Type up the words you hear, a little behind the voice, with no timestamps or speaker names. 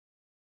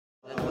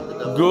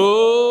Good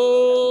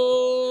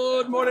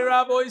morning,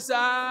 Rabbi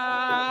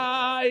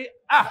Isai.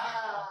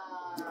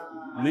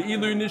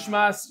 Le'ilu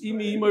nishmas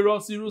imi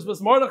rossi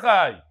rusbas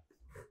Mordechai.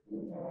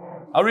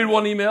 I'll read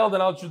one email,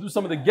 then I'll introduce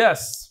some of the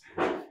guests.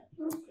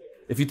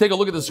 If you take a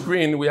look at the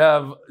screen, we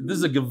have, this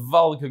is a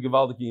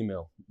gewaldige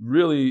email.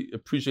 Really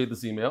appreciate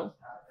this email.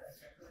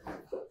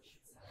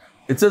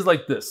 It says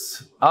like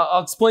this.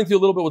 I'll explain to you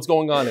a little bit what's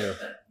going on here.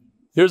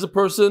 Here's a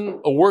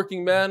person, a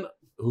working man,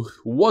 who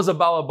was a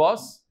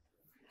balabas.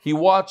 He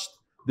watched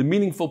the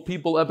Meaningful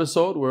People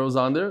episode where it was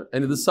on there,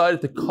 and he decided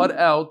to cut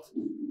out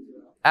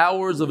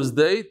hours of his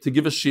day to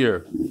give a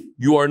shir.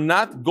 You are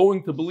not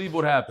going to believe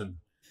what happened.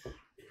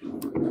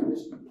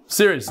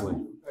 Seriously.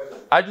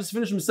 I just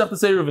finished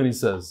Masechtas Eruvin, he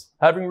says.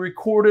 Having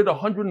recorded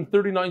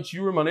 139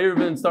 shiurim on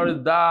Eruvin,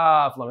 started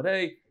Daf Lamed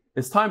Hey,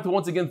 it's time to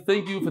once again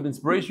thank you for the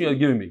inspiration you have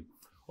given me.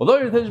 Although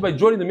your intention by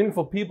joining the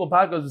Meaningful People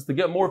podcast is to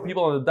get more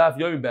people on the Daf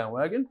Yomi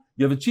bandwagon,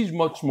 you have achieved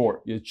much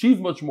more.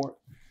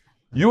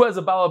 You as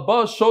a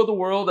balabas show the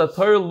world that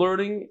Torah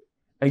learning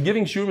and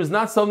giving shiurim is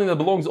not something that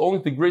belongs only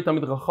to great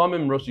Talmid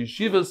Chachamim, Rosh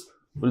Yeshivas,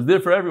 but is there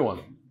for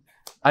everyone.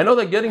 I know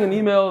that getting an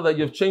email that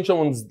you've changed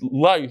someone's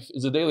life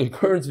is a daily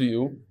occurrence for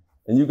you,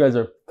 and you guys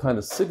are kind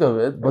of sick of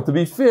it, but to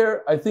be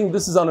fair, I think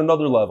this is on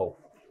another level.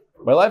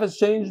 My life has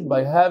changed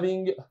by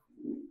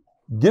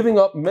giving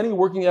up many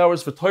working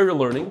hours for Torah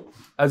learning.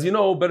 As you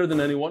know better than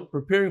anyone,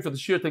 preparing for the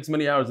shir takes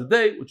many hours a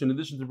day, which in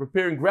addition to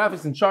preparing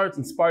graphics and charts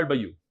inspired by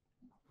you.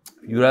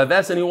 You have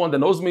asked anyone that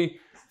knows me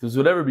if this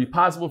would ever be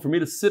possible for me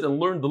to sit and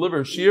learn,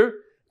 deliver a shir.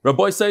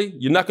 Rabbi say,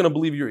 you're not going to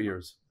believe your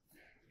ears.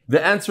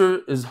 The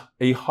answer is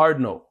a hard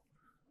no.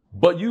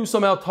 But you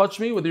somehow touched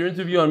me with your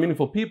interview on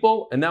Meaningful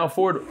People, and now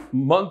 4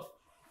 months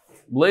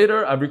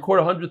later, I've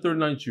recorded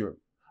 139 shir.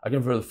 I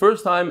can for the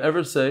first time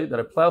ever say that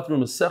I plowed through a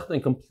Masechta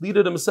and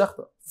completed a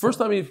Masechta. First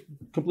time I've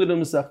completed a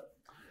Masechta.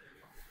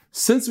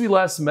 Since we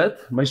last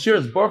met, my shir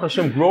has Baruch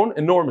Hashem grown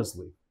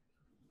enormously.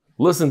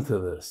 Listen to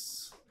this.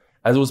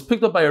 As it was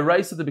picked up by a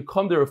Raisa to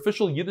become their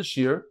official Yiddish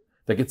shir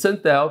that gets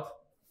sent out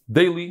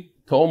daily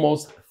to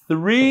almost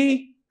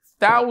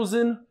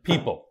 3,000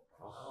 people.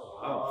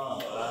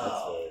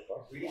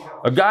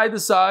 A guy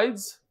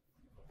decides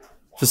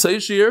to say a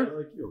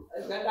shir,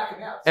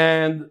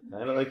 and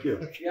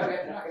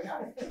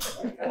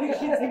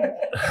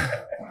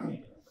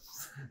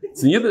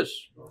it's in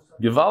Yiddish,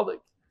 gewaldig,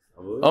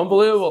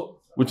 unbelievable.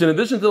 Which in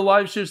addition to the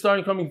live shir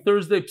starting coming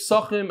Thursday,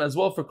 Psachim, as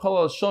well for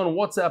Kol HaLashon,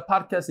 WhatsApp,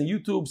 podcast, and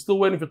YouTube, still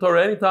waiting for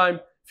Torah anytime.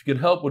 If you could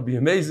help, would be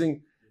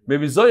amazing.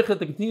 Maybe Zoichet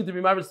to continue to be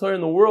Ma'avis Torah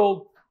in the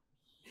world,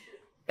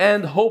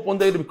 and hope one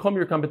day to become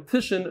your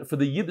competition for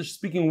the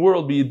Yiddish-speaking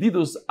world. Be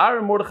Yedidus,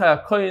 Aaron Mordechai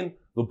HaKohen,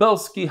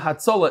 Lubelski,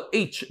 Hatzalah,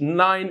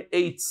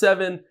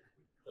 H987.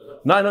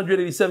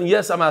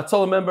 Yes, I'm a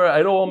Hatzalah member.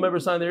 I know all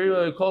members sign their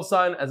email call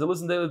sign as I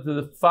listen daily to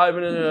the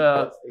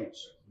 5-minute.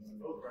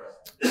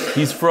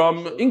 He's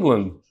from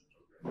England.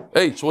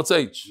 H, what's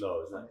H? No,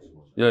 it's not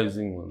England. Yeah, he's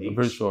England. I'm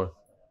pretty sure.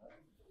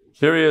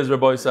 Here he is,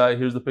 Rabbi Isai.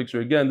 Here's the picture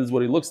again. This is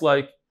what he looks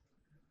like.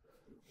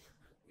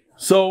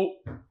 So,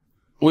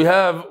 we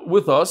have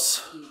with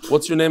us,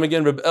 what's your name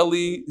again? Reb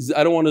Eli,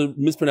 I don't want to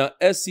mispronounce,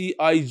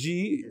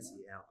 S-E-I-G,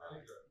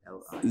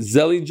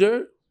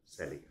 Zeliger.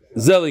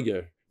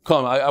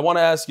 Come, I want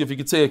to ask you if you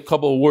could say a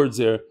couple of words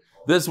here.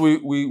 This,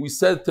 we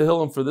said to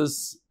Hillam for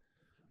this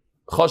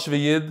Chashuv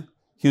Yid,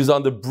 he was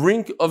on the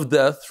brink of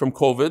death from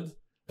COVID,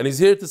 and he's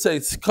here to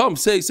say, come,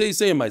 say,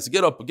 Mike,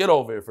 get up, get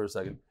over here for a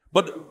second.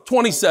 But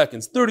 20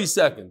 seconds, 30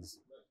 seconds.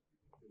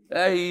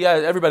 Hey, yeah,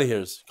 everybody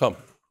hears. Come.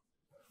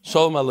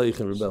 Shalom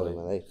Aleichem, Rebelli.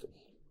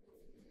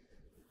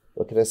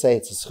 What can I say?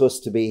 It's a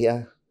schus to be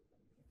here.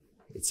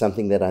 It's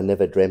something that I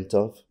never dreamt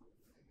of.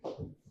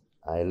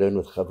 I learned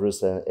with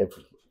Chavrusa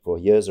for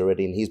years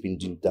already, and he's been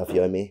doing Daf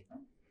Yomi.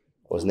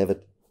 I was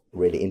never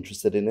really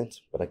interested in it,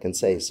 but I can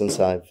say since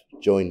I've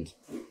joined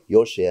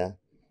your share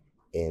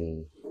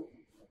in,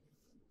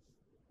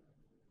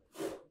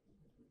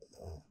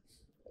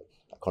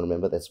 I can't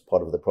remember, that's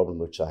part of the problem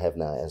which I have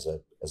now as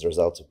a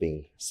result of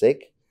being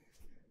sick.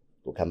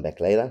 We'll come back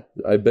later.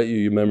 I bet you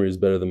your memory is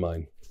better than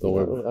mine. Don't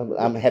worry.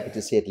 I'm happy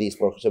to see at least,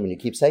 when you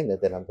keep saying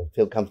that, then I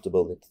feel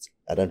comfortable that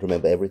I don't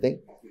remember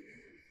everything.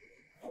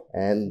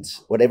 And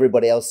what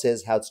everybody else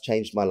says, how it's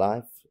changed my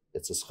life,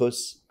 it's a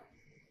schus.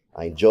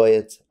 I enjoy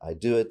it, I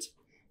do it.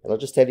 And I'll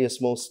just tell you a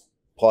small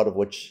part of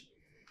which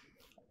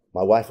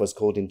my wife was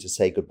called in to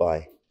say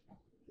goodbye.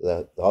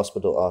 The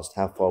hospital asked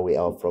how far we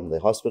are from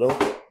the hospital.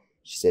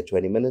 She said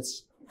 20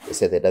 minutes. They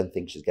said they don't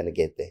think she's going to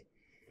get there.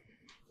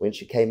 When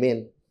she came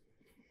in,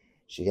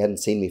 she hadn't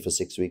seen me for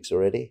 6 weeks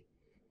already.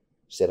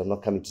 She said, I'm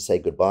not coming to say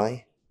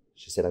goodbye.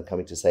 She said, I'm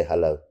coming to say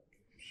hello.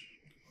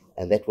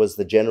 And that was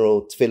the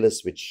general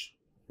tefillas, which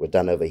were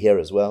done over here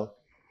as well.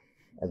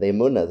 And the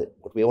emunah, that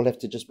what we all have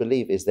to just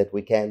believe is that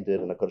we can do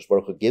it, and HaKadosh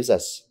Baruch Hu gives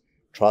us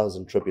trials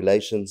and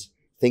tribulations,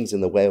 things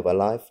in the way of our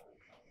life.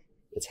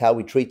 It's how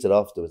we treat it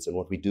afterwards and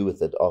what we do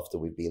with it after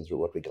we've been through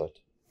what we got.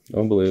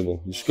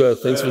 Unbelievable. Yishka,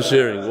 thanks for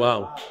sharing.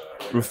 Wow.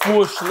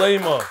 Refuah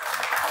Shleima.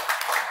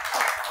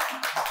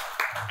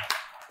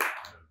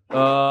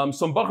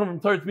 Some Bachram from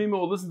Torah Tmima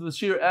will listen to the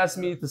shir, asked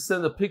me to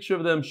send a picture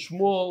of them.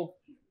 Shmuel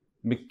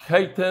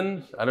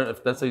Mikaiten, I don't know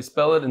if that's how you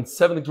spell it, in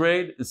 7th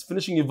grade, is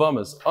finishing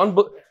Yevamis.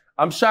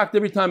 I'm shocked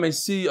every time I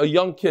see a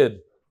young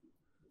kid,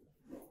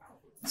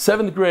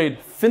 7th grade,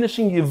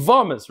 finishing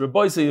Yevamis,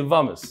 Rabbi say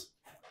Yevamis.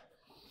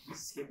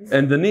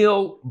 And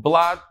Daniel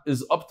Blatt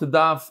is up to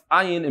Daf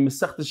Ayin in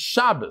Masechtas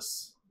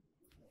Shabbos.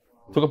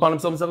 Took upon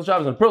himself Masechtas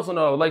Shabbos. On a personal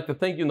note, I would like to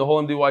thank you and the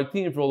whole MDY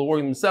team for all the work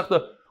in the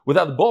Masechta.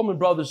 Without the Baldwin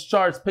brothers'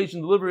 charts,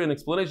 patient delivery, and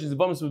explanations, the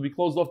Yevamis would be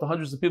closed off to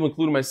hundreds of people,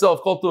 including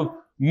myself. Cult of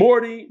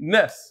Morty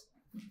Ness.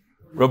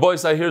 Rabbi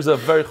Say, here's a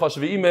very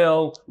chashuv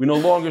email. We no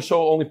longer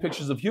show only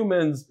pictures of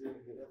humans.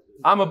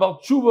 I'm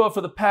about tshuva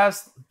for the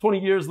past 20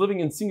 years, living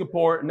in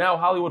Singapore, now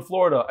Hollywood,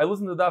 Florida. I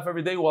listen to the daf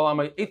every day while on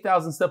my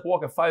 8,000 step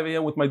walk at 5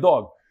 a.m. with my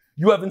dog.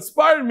 You have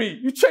inspired me.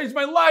 You changed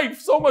my life,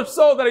 so much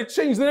so that I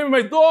changed the name of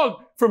my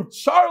dog from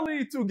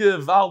Charlie to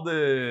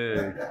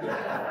Givaldi.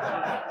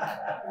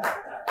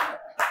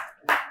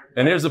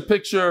 And here's a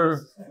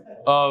picture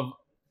of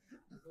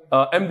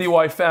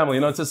MDY family.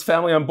 You know, it says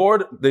family on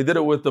board. They did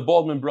it with the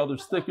Baldwin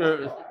Brothers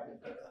sticker.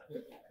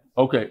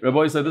 Okay,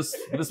 Rabbi said this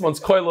one's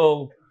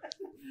Koilel.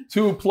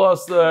 2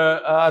 plus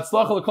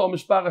Atzlacha L'Kol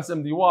Mishpachas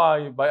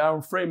MDY by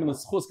Aaron Frame and the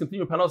Schus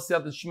continue Panos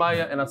Siyat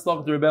Shmaya and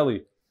Atzlacha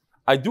Rebelli.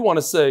 I do want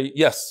to say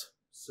yes.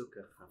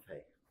 Sukkah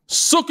Chafei.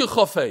 Sukkah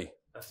Chafei.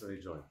 That's where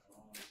he joined.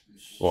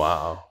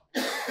 Wow.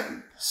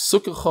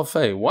 Sukkah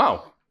Chafei.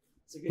 Wow.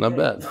 Not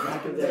bad.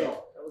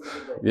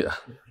 Yeah.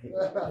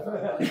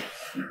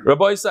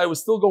 Rabbi said I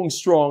was still going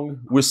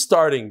strong. We're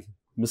starting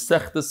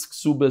Masechtas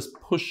Ksubas,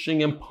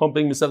 pushing and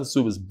pumping Masechtas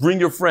Ksubas. Bring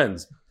your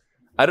friends.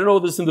 I don't know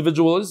who this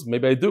individual is.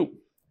 Maybe I do.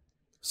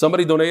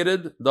 Somebody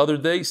donated the other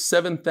day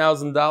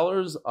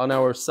 $7,000 on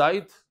our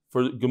site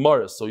for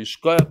Gemara. So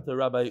Yishkoyach to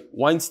Rabbi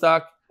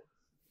Weinstock.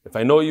 If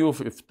I know you,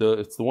 if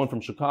it's the one from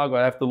Chicago,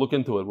 I have to look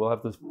into it. We'll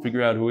have to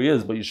figure out who he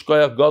is. But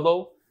Yishkoyach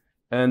Gadol.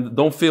 And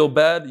don't feel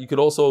bad. You could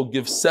also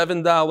give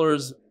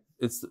 $7.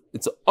 It's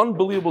an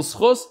unbelievable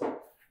schus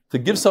to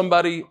give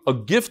somebody a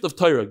gift of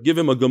Torah. Give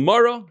him a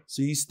Gemara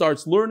so he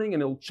starts learning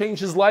and it'll change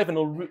his life and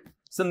he'll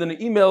send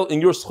an email in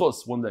your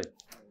schus one day.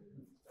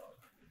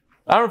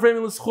 Aaron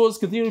Framing L'Schus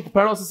continue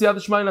Parnos Siyat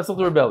Shmai and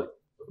Atzlacha Rebelli.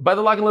 By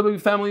the Lagan Lebanon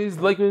families,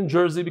 Lakewood in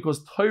Jersey,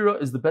 because Torah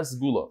is the best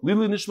gula.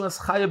 Lili Nishmas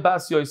Chaya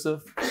Bas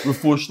Yosef,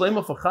 Refuah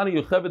Shlema for Chani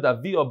Yocheved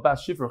Avia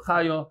Bas Shifra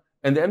Chaya,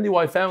 and the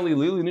MDY family,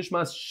 Lili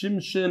Nishmas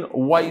Shimshin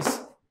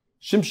Weiss,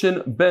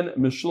 Shimshin Ben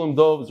Meshulam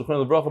Dov,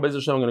 Zuchron Levracha Beis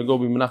Hashem. I'm going to go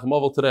be Menachem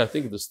Oval today. I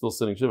think they're still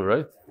sitting Shiva,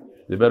 right?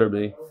 They better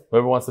be.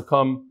 Whoever wants to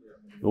come,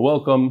 you're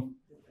welcome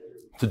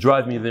to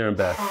drive me there and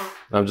back.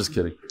 No, I'm just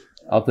kidding.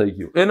 I'll take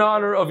you. In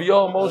honor of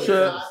Yoel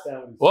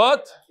Moshe.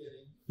 What?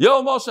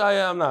 Yoel Moshe, I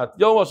am not.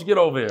 Yoel Moshe, get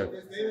over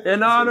here.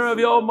 In honor of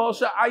Yoel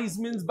Moshe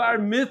Eisman's bar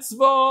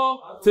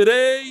mitzvah,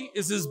 today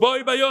is his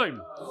boy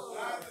Bayoim.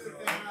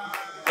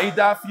 A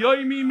Daf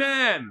Yoimi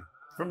man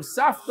from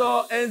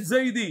Safta and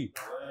Zaidi.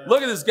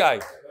 Look at this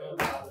guy.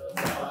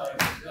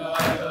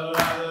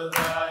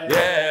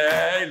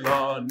 Yeah,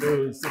 Lord, no,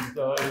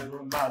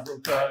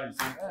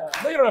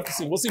 you don't have to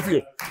sing. We'll sing for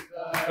you.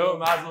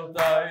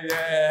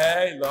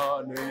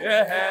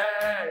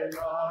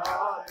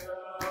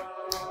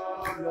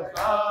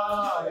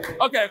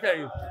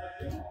 Okay.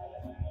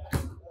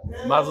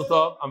 Mazel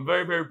tov. I'm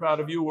very, very proud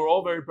of you. We're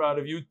all very proud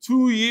of you.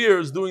 2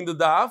 years doing the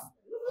daf,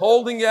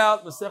 holding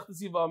out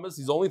Masechtas Yevamis.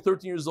 He's only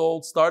 13 years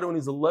old. Started when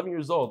he's 11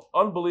 years old.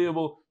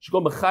 Unbelievable. Should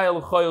go Mechayel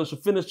L'Choyel.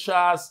 Should finish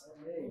Shas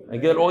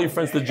and get all your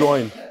friends to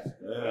join.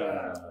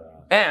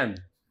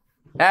 And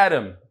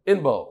Adam,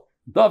 Inbal,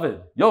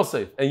 David,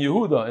 Yosef, and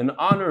Yehuda in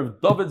honor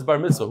of David's bar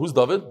mitzvah. Who's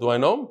David? Do I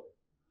know him?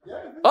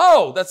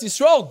 Oh, that's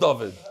Yisrael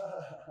David.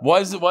 Why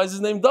is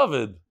his name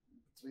David?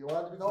 You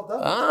wanted to be called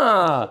David.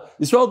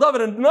 Yisrael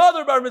David,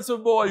 another bar mitzvah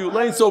boy who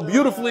learned so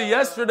beautifully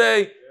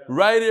yesterday,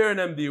 right here in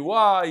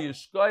MDY.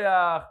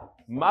 Yishkoyach,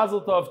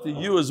 Mazel Tov to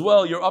you as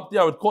well. You're up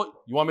there. You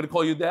want me to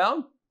call you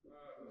down?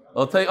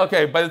 I'll tell you.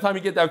 Okay, by the time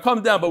you get down,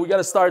 come down. But we got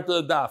to start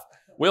the daf.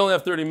 We only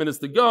have 30 minutes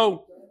to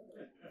go.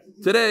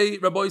 Today,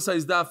 Rabbi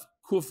Yisai's daf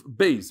Kuf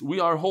Beis. We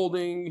are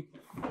holding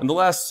in the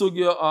last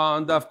sugya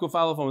on daf Kuf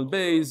Aleph on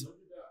Beis.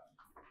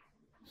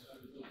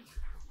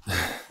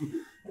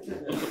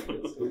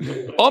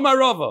 Omar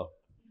Rava.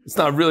 It's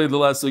not really the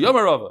last sugya.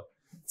 Omar Rava.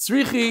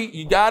 Tzrichi,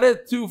 you got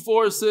it? 2,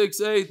 4, 6,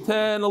 8,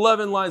 10,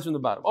 11 lines from the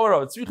bottom. Omar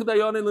Rava. Tzrichi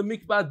dayanin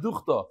lemikbat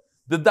duchta.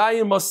 The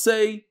dayan must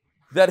say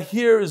that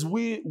here is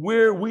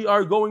where we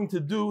are going to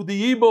do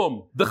the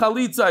yibum, the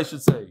chalitza, I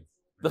should say,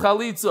 the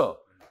chalitza.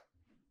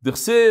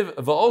 D'chsiv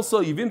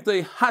v'also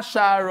yivimtei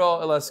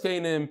hashara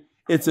elaskenim.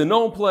 It's a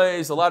known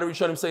place. A lot of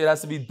Rishonim say it has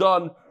to be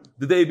done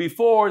the day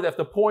before. They have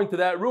to point to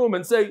that room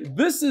and say,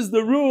 "This is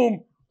the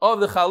room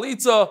of the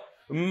chalitza."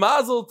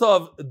 Mazel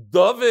tov,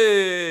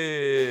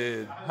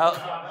 David.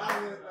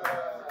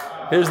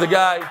 Here's the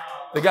guy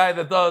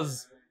that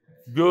does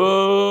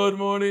 "Good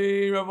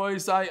morning, Rabbi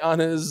Yisai" on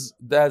his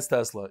dad's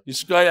Tesla.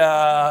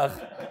 Yishkoyach.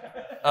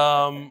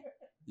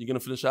 You gonna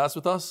finish Shas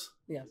with us?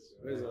 Yes.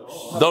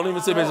 Don't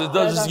even say Bez.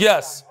 Just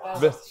yes.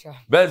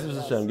 Bez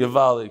Hashem.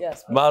 Gevali.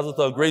 Yes. Mazel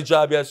tov. Great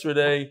job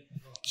yesterday.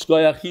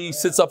 Shkoyach. He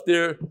sits up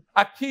there.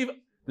 Akiva.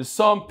 There's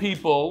some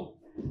people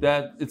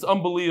that it's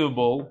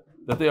unbelievable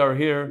that they are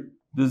here.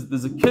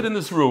 There's a kid in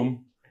this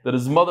room that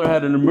his mother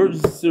had an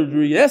emergency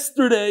surgery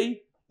yesterday.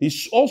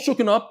 He's all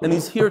shooken up and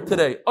he's here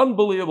today.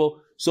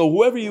 Unbelievable. So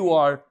whoever you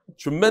are,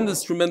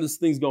 tremendous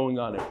things going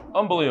on here.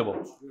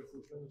 Unbelievable.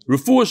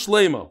 Refuah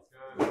Shlema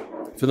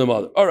for the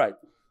mother. All right.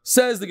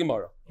 Says the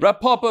Gemara. Rav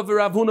Papa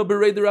v'Rav Huna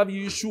b'Rei Rav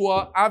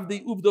Yeshua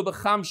avdi uvda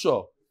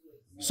b'chamsho.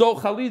 So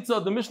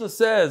Chalitza, the Mishnah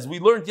says, we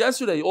learned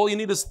yesterday, all you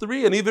need is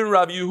 3, and even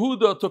Rav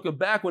Yehuda took it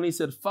back when he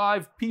said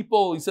 5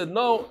 people. He said,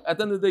 no, at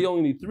the end of the day, you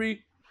only need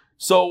 3.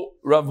 So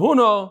Rav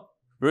Huna,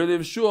 B'Rei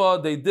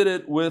Yeshua, they did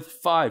it with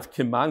 5.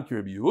 Kiman ki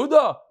Rav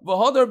Yehuda,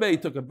 v'Hadar Bey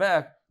took it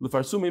back,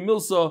 l'farsumi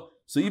milsa.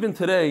 So even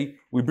today,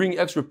 we bring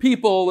extra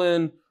people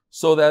in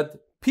so that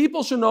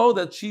people should know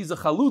that she's a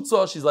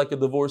chalutza, she's like a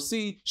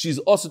divorcee, she's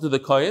also to the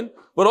kohen,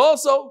 but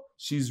also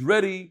she's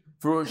ready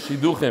for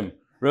shiduchim.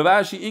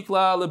 Ravashi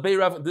ikla lebei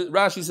Rav.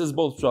 Rashi says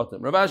both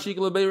pshatim. Ravashi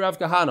ikla lebei Rav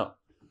Kahana.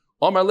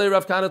 Omar le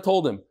Rav Kahana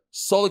told him,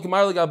 Solik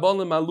mar legabon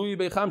lemalui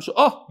beichamsha.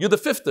 Oh, you're the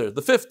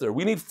fifter.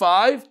 We need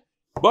 5.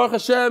 Baruch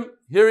Hashem,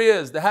 here he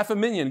is, the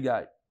 500,000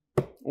 guy,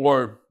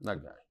 or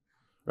not guy.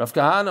 Rav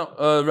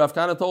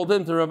Kahana told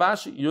him to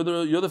Ravashi, you're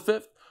the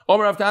 5th.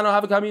 Omar Rav Kahana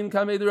have a kamin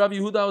kamei the Rav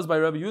Yehuda was by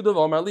Rav Yehuda.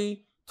 Omar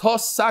li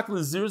tos sak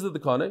lezirs of the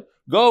kane.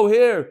 Go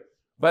here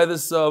by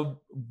this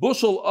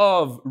bushel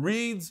of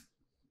reeds.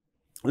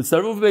 You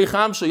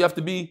have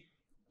to be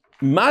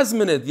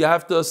mazminit. You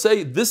have to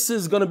say, this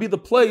is going to be the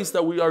place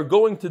that we are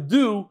going to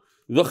do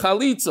the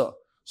chalitza.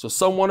 So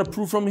some want to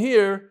prove from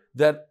here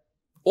that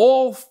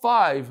all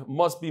 5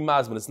 must be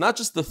mazminit. It's not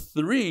just the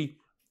 3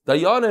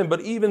 dayanim,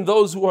 but even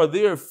those who are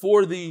there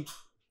for the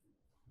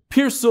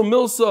pirsu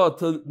milsa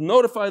to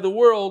notify the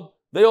world,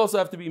 they also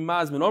have to be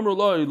mazmin.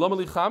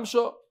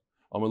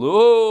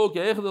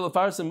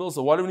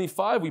 Why do we need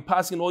 5? We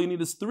pass in all you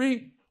need is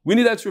 3. We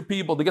need extra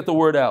people to get the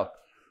word out.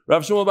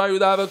 Rav Shmuel Bar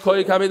Yehuda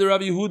Koy Kamei Rav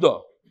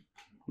Yehuda.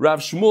 Rav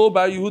Shmuel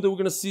Bar Yehuda, we're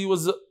going to see,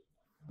 was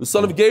the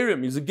son of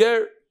Gerim. He's a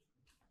Ger.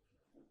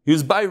 He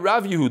was by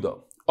Rav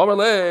Yehuda. Omar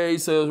Lei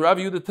says Rav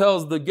Yehuda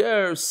tells the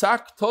Ger,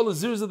 Sak Tol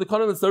Zirs of the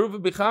Konan that's the roof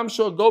of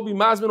Bichamsho. Go be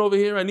Mazman over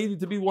here. I need you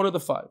to be one of the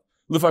 5.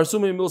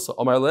 L'farsume Milsa.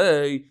 Omar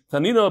Lei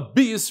Tanina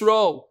Be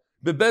Yisrael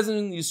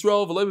Bebezin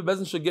Yisrael V'Lei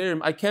Bebezin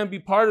Shagerim. I can't be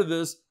part of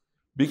this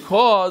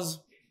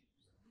because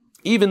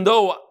even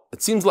though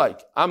it seems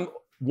like I'm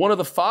one of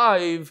the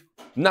 5,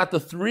 not the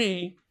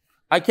 3,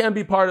 I can't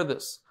be part of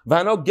this.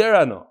 V'ano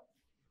gerano.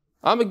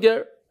 I'm a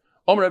ger.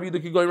 Omer Rav Yehuda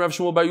Kigoy Rav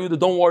Shmuel Bar Yehuda,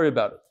 don't worry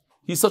about it.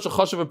 He's such a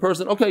chush of a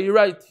person. Okay, you're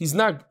right. It's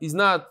not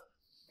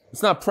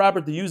proper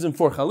to use him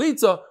for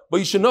chalitza, but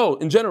you should know,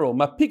 in general,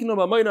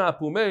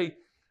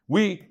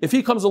 if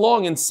he comes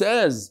along and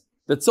says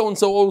that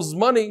so-and-so owes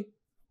money,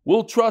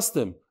 we'll trust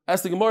him.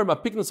 Ask the Gemara,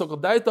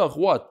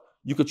 what?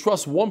 You could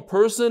trust one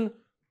person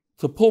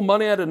to pull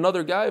money out of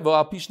another guy? It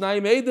doesn't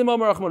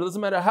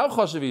matter how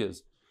chashiv he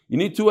is. You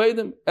need 2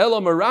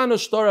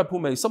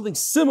 eidim. Something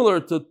similar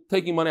to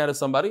taking money out of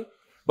somebody.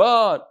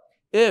 But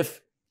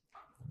if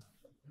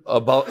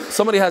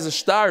somebody has a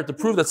shtar to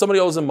prove that somebody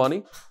owes him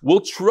money,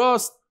 we'll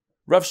trust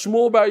Rav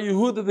Shmuel Bar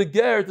Yehuda the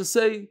Ger to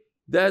say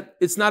that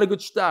it's not a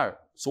good shtar.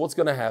 So what's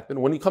going to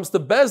happen? When he comes to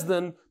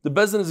Bezdin, the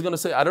Bezdin is going to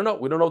say, I don't know,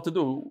 we don't know what to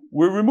do.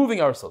 We're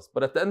removing ourselves.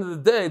 But at the end of the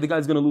day, the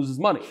guy's going to lose his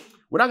money.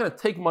 We're not going to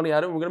take money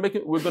out of it.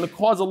 We're going to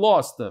cause a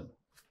loss to him.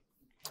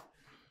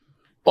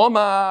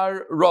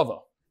 Omar Rava.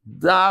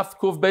 Daf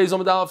Kuf Beis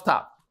Omar Dalaf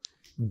Tap.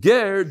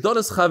 Ger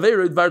donas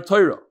chaverid var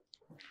Torah.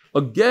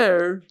 A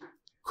ger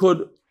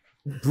could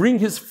bring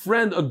his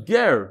friend a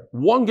ger,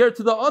 one ger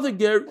to the other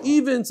ger,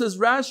 even, says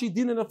Rashi,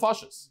 din and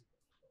nefashis.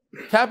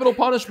 Capital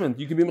punishment.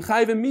 You can be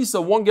mechayiv and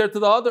misa, one ger to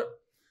the other.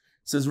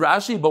 Says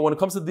Rashi, but when it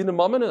comes to din and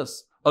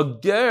mamanis, a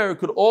ger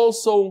could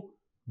also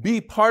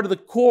be part of the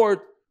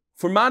court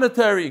for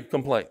monetary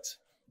complaint.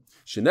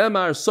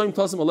 Shenemar soim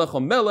tasim alecha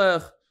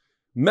melech,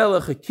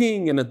 melech a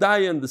king and a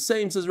dayan. The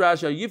same, says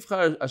Rashi.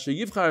 Asher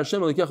yivchar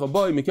Hashem alekecha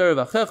boy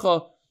mikerev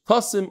achecha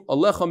tasim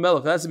alecha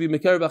melech. It has to be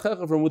mikerev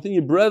achecha from within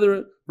your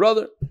brother.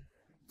 Tasim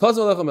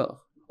alecha melech.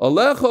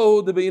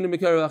 Alecha de beina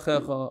mikerev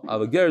achecha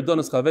avager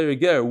donas chaveri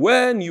ger.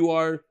 When you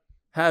are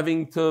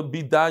having to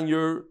be down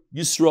your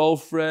Yisrael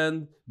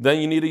friend, then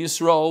you need a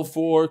Yisrael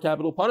for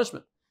capital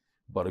punishment.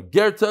 But a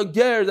ger to a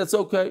ger, that's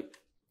okay.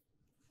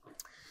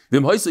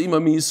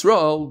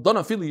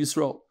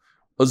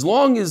 As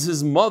long as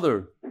his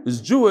mother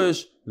is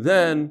Jewish,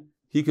 then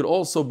he could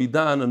also be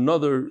done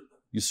another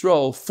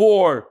Yisrael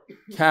for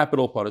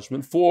capital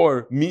punishment,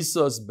 for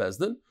Misas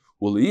Bezdin.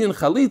 Well, in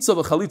Chalitza,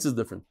 the Chalitza is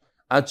different.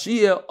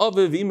 Achiyah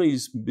Aviv Ima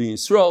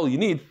Yisrael, you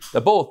need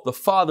that both the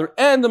father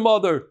and the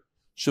mother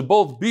should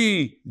both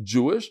be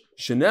Jewish.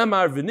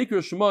 Shenemar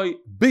v'nikra shemai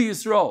be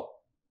Yisrael.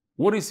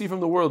 What do you see from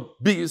the word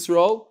be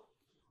Yisrael?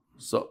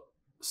 So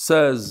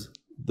says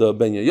the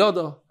Ben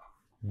Yehoyada,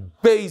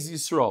 Beis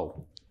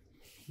Yisrael.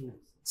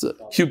 It's a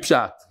cute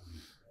shot.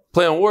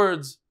 Play on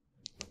words.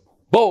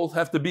 Both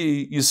have to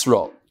be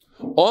Yisrael.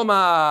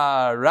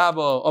 Omar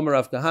Rabba, Omar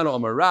Rav Kahana,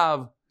 Omar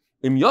Rav,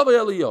 Im Yavay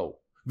Eliyo,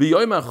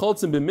 V'yoyma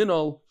Choltzim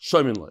B'minol,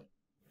 Shoymin Loi.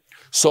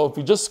 So if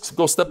we just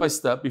go step by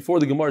step, before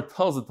the Gemara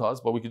tells it to us,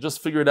 but we could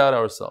just figure it out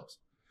ourselves.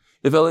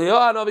 If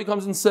Eliyahu Hanavi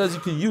comes and says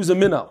you could use a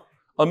minal.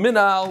 A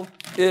minal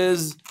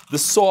is the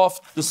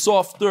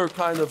softer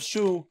kind of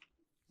shoe,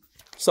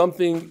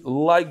 something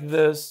like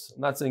this.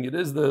 I'm not saying it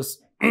is this.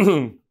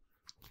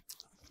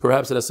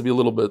 Perhaps it has to be a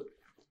little bit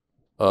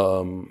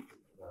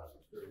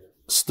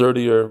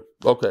sturdier.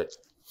 Okay.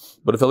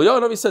 But if Eliyahu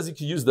Hanavi says you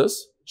could use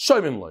this,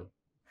 Shoymim Loi.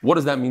 What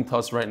does that mean to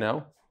us right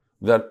now?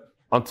 That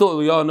until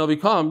Eliyahu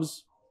Hanavi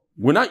comes,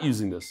 we're not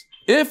using this.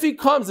 If he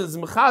comes and it's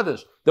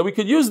mechadish that we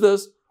could use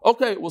this,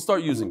 okay, we'll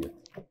start using it.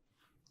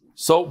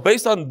 So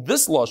based on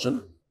this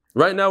lashon,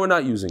 right now we're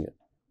not using it.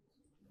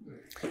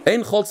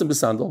 Ein choltzim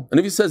b'sandal, and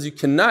if he says you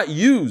cannot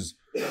use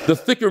the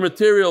thicker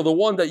material, the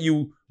one that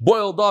you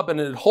boiled up and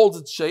it holds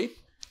its shape,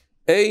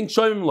 ein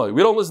shoymim loi.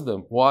 We don't listen to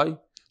him. Why?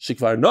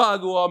 Shikvar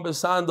nagu am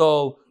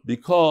b'sandal,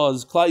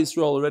 because Klal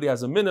Yisrael already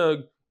has a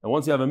minhag, and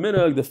once you have a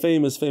minhag, the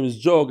famous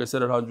joke, I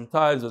said it 100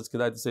 times, but it's good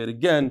to say it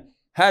again.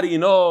 How do you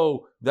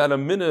know that a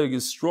minhag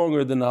is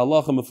stronger than the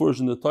halacha mefurish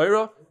in the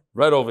Torah?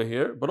 Right over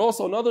here. But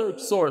also another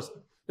source.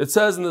 It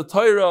says in the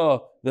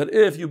Torah that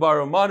if you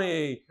borrow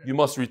money, you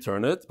must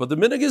return it. But the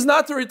minhag is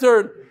not to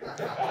return.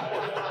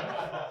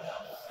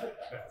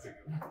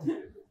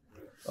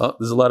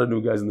 There's a lot of new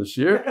guys in the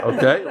shir.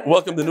 Okay.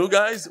 Welcome the new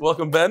guys.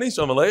 Welcome Benny.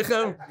 Shalom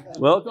Aleichem.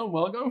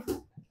 Welcome.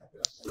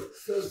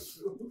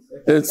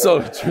 It's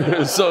so true.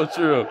 It's so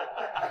true.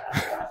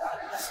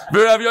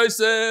 Rav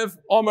Yosef,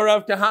 Omar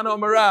Rav Kahana,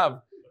 Omar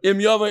Rav.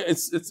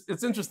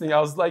 It's interesting. I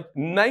was like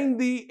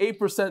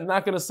 98%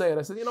 not going to say it.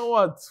 I said, you know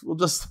what? We'll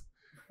just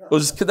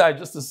kedai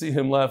just to see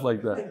him laugh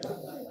like that.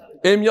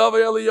 Im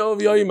Yavay Eliyo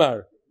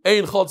v'yoymar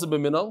ein choltzim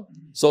b'minol.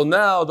 So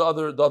now the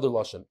other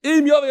lashon.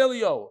 Im Yavay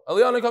Eliyo.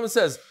 Eliyahu comes and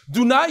says,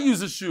 do not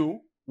use a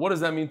shoe. What does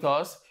that mean to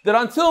us? That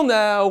until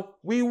now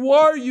we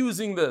were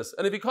using this,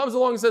 and if he comes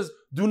along and says,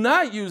 do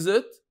not use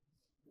it.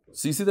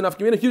 So you see the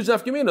nafkamina, huge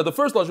nafkamina. The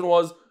first lashon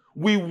was,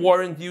 we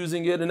weren't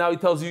using it, and now he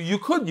tells you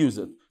could use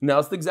it. Now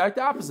it's the exact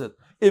opposite.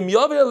 Im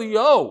Yavay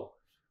Eliyo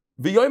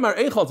v'yoymar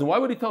ein choltzim. Why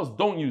would he tell us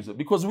don't use it?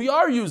 Because we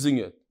are using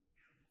it.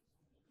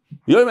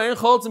 It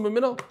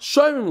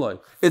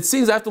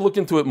seems I have to look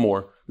into it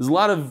more. There's a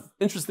lot of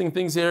interesting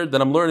things here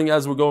that I'm learning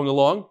as we're going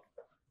along.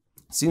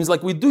 It seems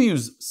like we do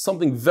use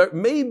something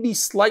maybe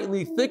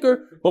slightly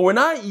thicker, but we're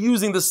not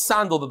using the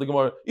sandal that the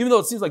Gemara, even though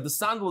it seems like the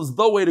sandal is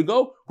the way to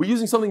go, we're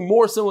using something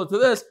more similar to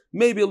this,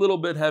 maybe a little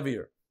bit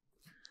heavier.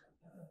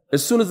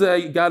 As soon as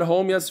I got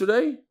home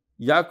yesterday,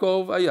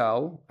 Yaakov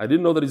Ayal, I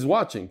didn't know that he's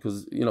watching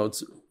because,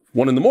 it's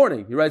 1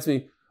 a.m. He writes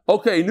me,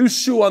 okay, new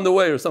shoe on the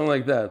way or something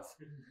like that.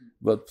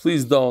 But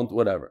please don't,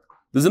 whatever.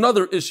 There's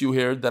another issue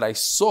here that I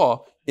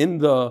saw in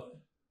the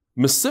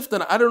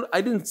Mesifta.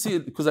 I didn't see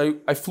it because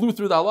I flew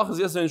through the halachas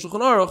yesterday in Shulchan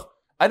Aruch.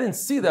 I didn't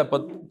see that,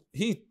 but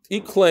he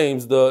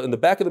claims in the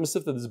back of the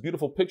Mesifta there's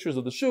beautiful pictures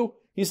of the shoe.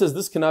 He says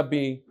this cannot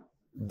be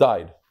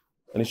dyed.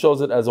 And he shows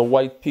it as a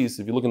white piece.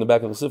 If you look in the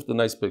back of the Mesifta,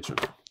 nice picture.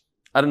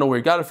 I don't know where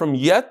he got it from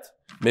yet.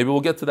 Maybe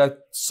we'll get to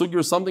that sugi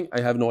or something.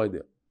 I have no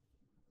idea.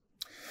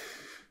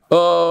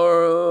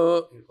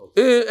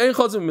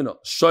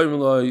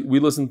 We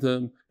listen to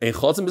him.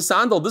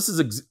 This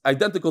is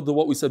identical to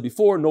what we said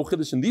before. No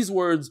chiddush in these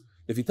words.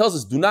 If he tells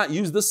us, do not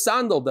use this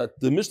sandal that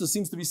the Mishnah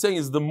seems to be saying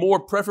is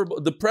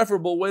the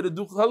preferable way to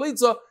do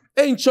chalitza,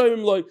 ain't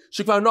shoyim loy.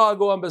 Shekvar noa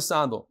go on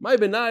besandal. My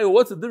benayu,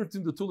 what's the difference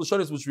between the two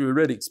lashonis which we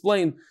already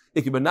explained?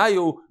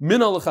 Benayu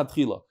minal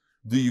lechatchila.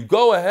 Do you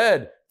go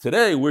ahead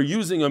today? We're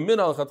using a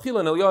minal lechatchila,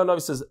 and Eliyahu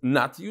Hanavi says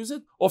not to use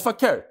it, or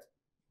fakert.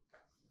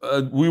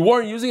 We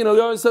weren't using it, and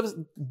Eliyahu says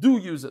do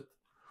use it.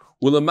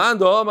 According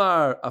to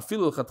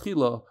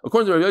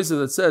Rav Yosef,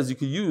 that says you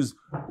could use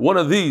one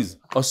of these,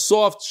 a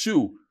soft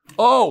shoe.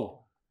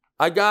 Oh,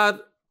 I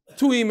got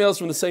 2 emails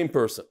from the same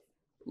person.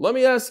 Let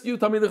me ask you,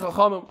 Talmidei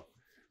Chachamim,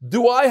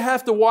 do I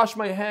have to wash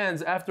my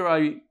hands after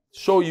I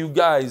show you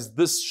guys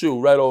this shoe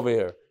right over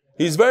here?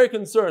 He's very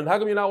concerned. How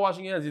come you're not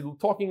washing your hands? You're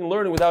talking and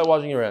learning without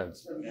washing your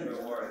hands.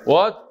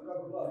 What?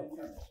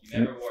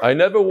 I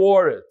never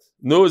wore it.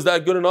 No, is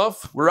that good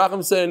enough?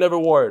 Racham say I never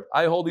wore it.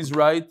 I hold he's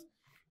right.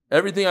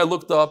 Everything I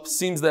looked up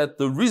seems that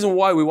the reason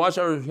why we wash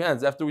our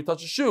hands after we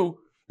touch a shoe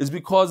is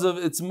because of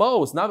its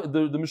mo. It's not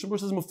the Mishnah Berurah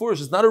says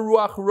mefurish. It's not a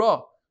ruach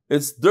ra.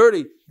 It's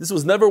dirty. This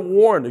was never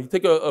worn. If you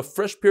take a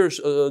fresh pair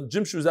of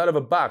gym shoes out of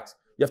a box,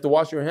 you have to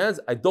wash your hands.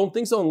 I don't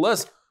think so,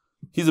 unless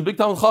he's a big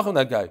Talmid Chacham,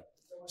 that guy.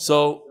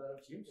 So,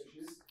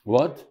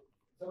 what?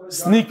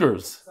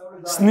 Sneakers.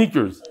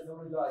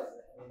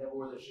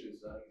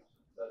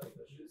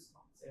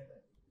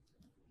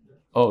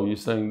 Oh, you're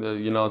saying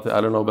that I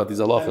don't know about these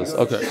halachas.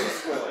 Okay.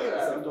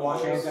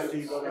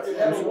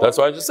 That's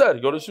what I just said.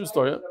 You go to the shoe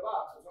store, yeah?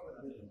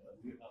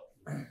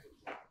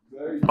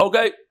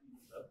 Okay.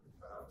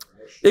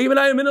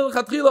 According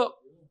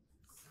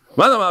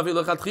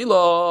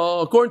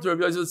to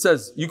Rabbi Yosef, it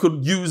says you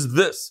could use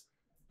this.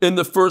 in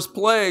the first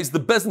place, the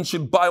Bezdin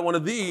should buy one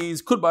of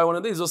these, could buy one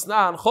of these.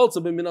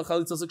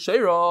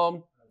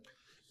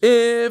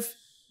 If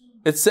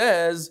it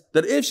says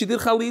that if she did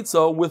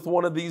chalitza with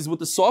one of these, with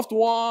the soft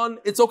one,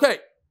 it's okay.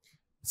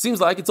 It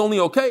seems like it's only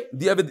okay.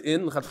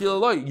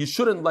 You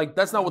shouldn't, like,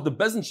 that's not what the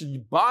Bezdin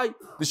should buy.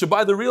 They should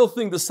buy the real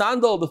thing, the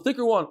sandal, the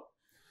thicker one.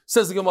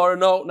 Says the Gemara,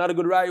 no, not a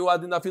good rayu.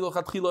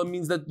 It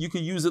means that you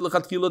could use it.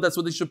 That's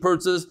what they should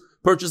purchase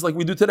like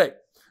we do today.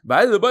 The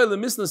end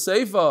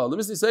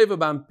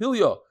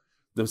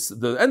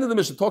of the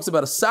mission talks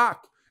about a sack,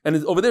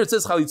 and over there it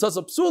says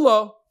chalitzasa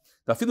psula.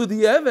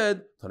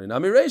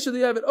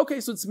 Okay,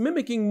 so it's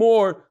mimicking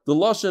more the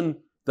lashon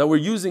that we're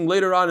using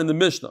later on in the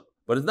Mishnah,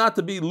 but it's not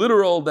to be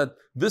literal that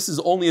this is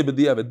only a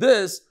b'diavad.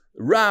 This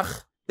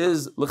rach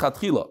is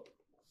lechatchila,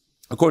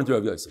 according to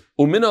Rav Yosef.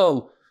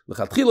 Uminal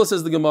lechatchila,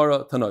 says the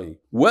Gemara Tanai.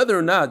 Whether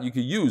or not you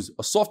could use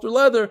a softer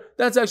leather,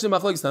 that's actually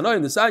machlokes Tanai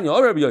in the Sanya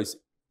or Rav Yosef.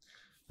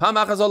 I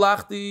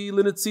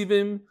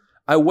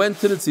went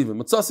to Nitzivim.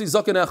 Matzasi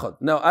Zaken Echad.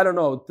 Now, I don't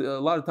know,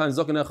 a lot of times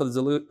Zaken Echad is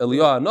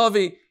Eliyahu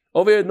Navi.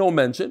 Over here, no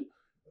mention.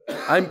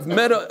 I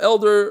met an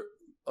elder,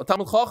 a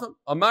Talmud Chacham.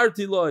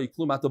 Amarti Loi,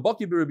 Klum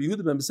Atabaki B'Rabbi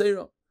Yehuda Ben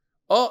Beseira.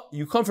 Oh,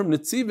 you come from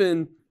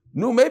Nitzivim.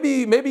 No,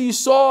 maybe you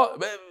saw,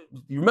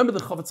 you remember the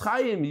Chavetz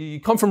Chaim. You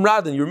come from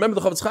Radin. You remember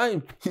the Chavetz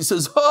Chaim. He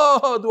says,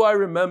 oh, do I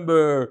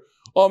remember?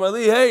 Oh,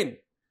 Mali Hein.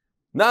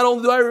 Not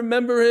only do I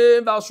remember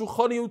him, he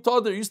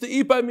used to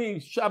eat by me,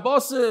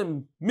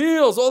 Shabbosim,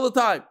 meals all the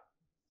time.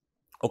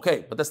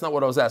 Okay, but that's not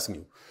what I was asking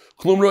you.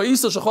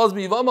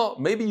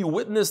 Maybe you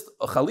witnessed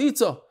a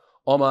chalitza.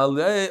 I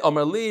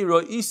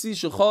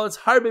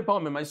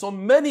saw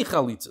many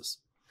chalitzas.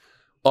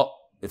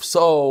 If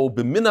so,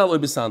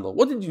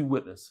 what did you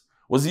witness?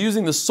 Was he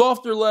using the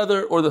softer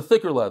leather or the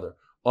thicker leather?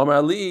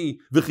 What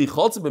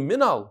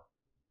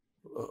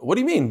do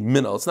you mean,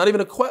 minal? It's not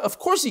even a question. Of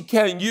course he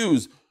can't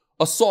use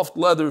a soft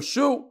leather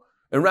shoe.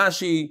 And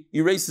Rashi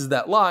erases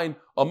that line.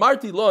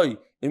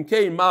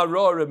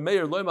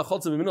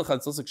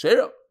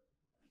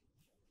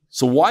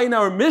 So why in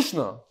our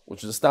Mishnah,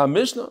 which is a Stam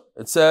Mishnah,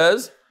 it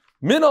says,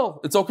 minal,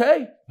 it's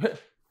okay.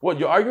 What,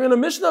 you're arguing a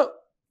Mishnah?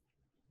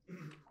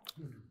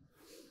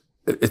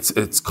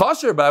 It's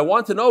kosher, but I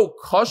want to know,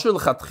 kosher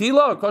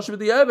l'chatchila or kosher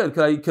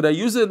b'di'evet? Could I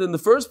use it in the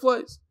first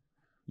place?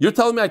 You're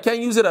telling me I can't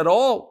use it at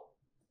all?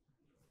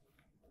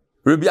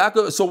 Rabbi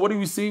Yaakov, so what do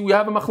we see? We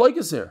have a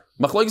machlokes here.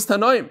 Machlokes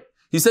Tanaim.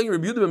 He's saying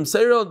Rabbi Yehuda Ben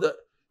Beseira,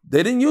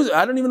 they didn't use it.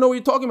 I don't even know what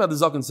you're talking about, the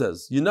Zaken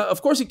says.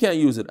 Of course he can't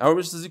use it. Our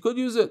Mishnah says he could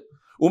use it.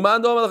 I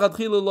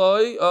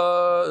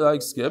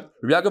skip.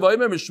 Rabbi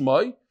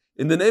Yaakov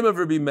in the name of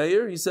Rabbi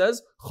Meir, he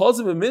says, so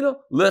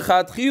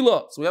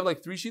we have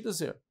like three shitas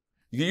here.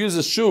 You can use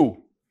a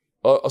shoe,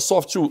 a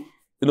soft shoe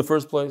in the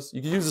first place.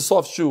 You can use a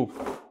soft shoe,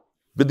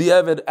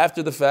 b'di'evet,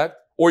 after the fact,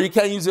 or you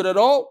can't use it at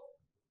all.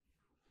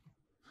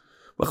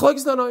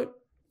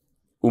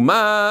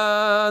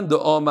 Uman the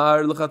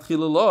Omar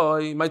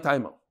l'chatchila my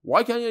time.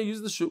 Why can't you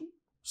use the shoe?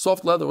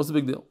 Soft leather. What's the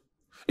big deal?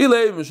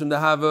 Ilay mishum to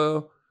have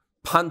a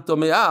panto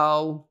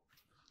me'al.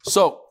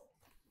 So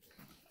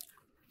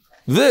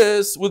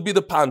this would be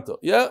the panto.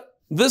 Yeah,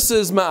 this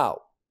is ma'al.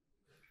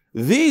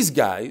 These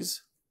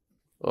guys,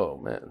 oh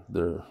man,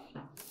 they're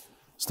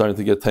starting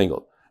to get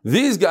tangled.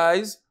 These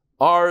guys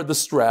are the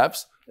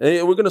straps,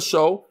 and we're going to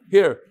show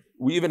here.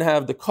 We even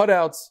have the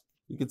cutouts.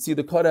 You can see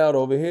the cutout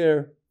over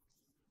here,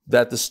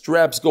 that the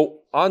straps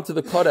go onto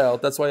the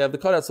cutout. That's why I have the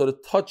cutout, so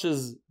it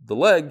touches the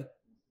leg.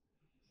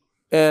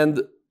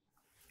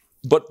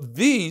 But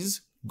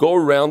these go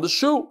around the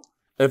shoe.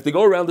 And if they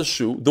go around the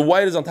shoe, the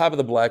white is on top of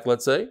the black,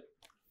 let's say.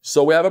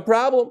 So we have a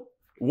problem.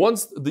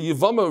 Once the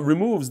Yavama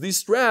removes these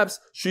straps,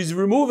 she's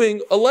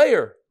removing a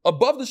layer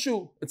above the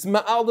shoe. It's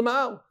ma'al de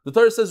ma'al. The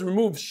Torah says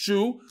remove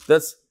shoe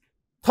that's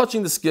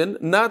touching the skin,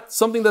 not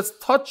something that's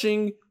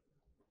touching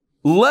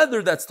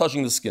leather that's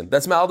touching the skin.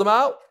 That's ma'al de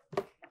ma'al.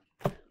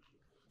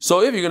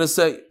 So if you're going to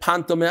say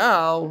panta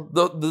me'al,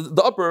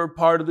 the upper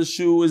part of the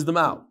shoe is the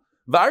ma'al.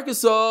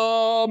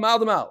 V'arkisa ma'al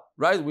de ma'al,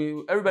 right?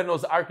 Everybody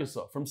knows the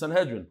arkisa from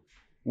Sanhedrin.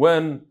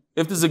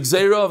 If there's a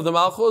gzeira of the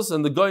malchus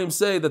and the goyim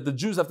say that the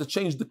Jews have to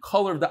change the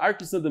color of the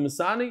arkisa, the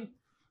misani,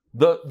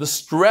 the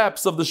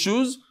straps of the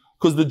shoes,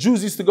 because the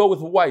Jews used to go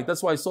with white.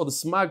 That's why I saw the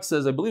Smag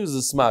says, I believe it's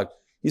the Smag.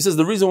 He says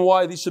the reason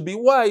why these should be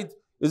white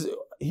is,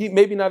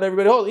 maybe not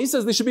everybody holds. He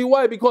says they should be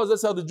white because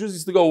that's how the Jews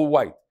used to go with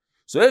white.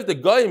 So if the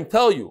goyim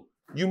tell you,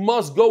 you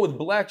must go with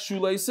black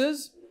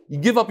shoelaces, you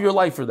give up your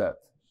life for that.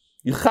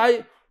 It's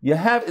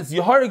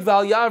Yeharik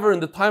Val Yaver in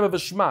the time of a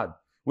Shmad.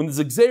 When there's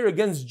a Gzeira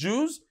against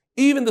Jews,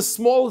 even the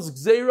smallest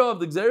Gzeira of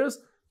the Gzeiras,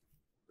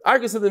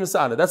 Arkis of the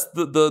Nisana. That's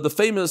the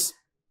famous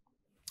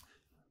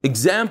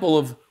example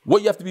of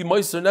what you have to be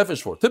Meiser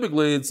Nefesh for.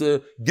 Typically, it's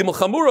Gimel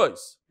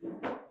Chamurais,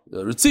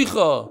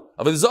 Ritzicha,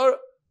 Avedizar,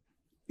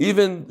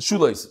 even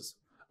shoelaces.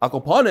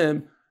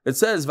 Akopanim, it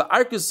says,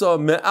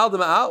 V'arkisa me'al de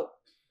ma'al.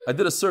 I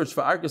did a search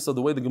for Arkisa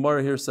the way the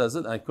Gemara here says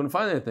it, and I couldn't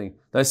find anything.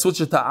 Then I switched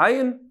it to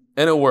Ayin,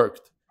 and it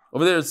worked.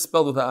 Over there it's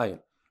spelled with Ayin.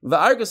 The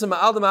Arkisa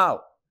ma'al de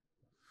ma'al.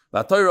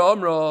 Vatayra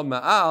Amra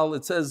Ma'al,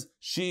 it says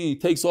she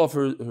takes off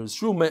her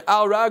shoe,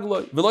 Ma'al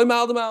Ragloi, Veloy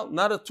Ma'al Demal,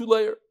 not a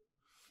 2-layer.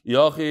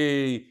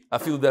 Yachi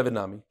Afilu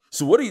Devinami.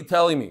 So what are you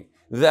telling me?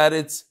 That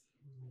it's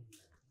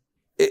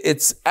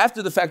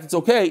after the fact it's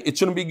okay, it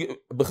shouldn't be,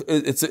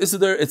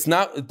 it's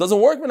not, it doesn't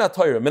work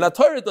Minatayra.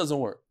 Minatayra it doesn't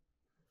work.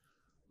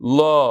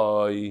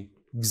 Loi.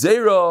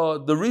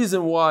 Gzeira, the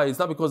reason why, it's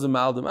not because of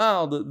Ma'al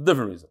Demal, the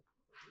different reason.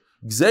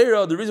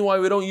 Gzeira, the reason why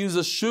we don't use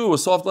a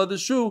soft leather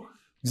shoe,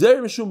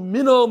 Gzeira Mishu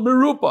Minal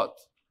Merupat.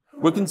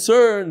 We're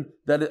concerned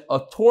that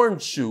a torn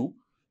shoe,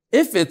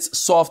 if it's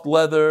soft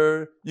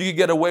leather, you could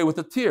get away with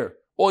a tear.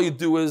 All you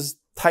do is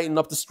tighten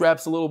up the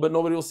straps a little bit,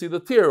 nobody will see the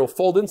tear, it'll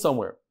fold in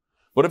somewhere.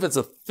 But if it's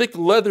a thick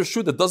leather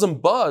shoe that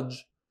doesn't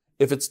budge,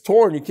 if it's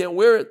torn, you can't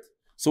wear it.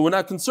 So we're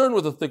not concerned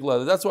with a thick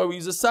leather. That's why we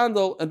use a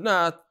sandal and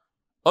not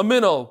a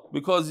minal,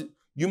 because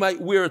you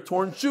might wear a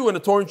torn shoe, and a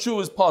torn shoe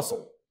is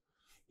puzzle.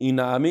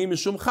 Inami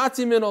mishum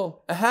chati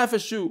minal, a half a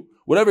shoe.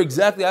 Whatever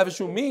exactly half a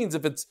shoe means,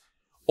 if it's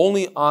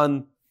only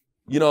on,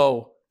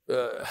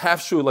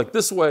 half shoe like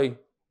this way,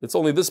 it's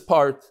only this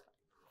part,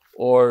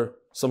 or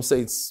some say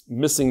it's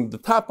missing the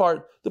top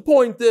part. The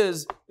point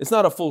is, it's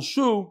not a full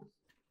shoe.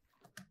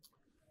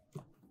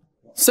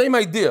 Same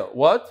idea.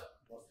 What?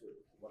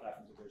 What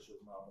happens if they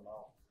shoot Ma'al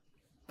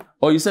Demal?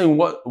 Oh, you're saying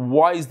what?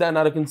 Why is that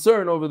not a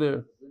concern over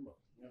there?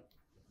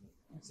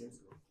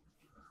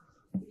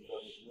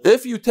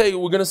 If you take,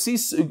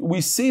 we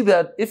see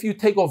that if you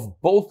take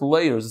off both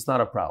layers, it's not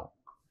a problem.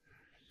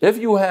 If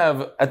you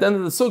have, at the end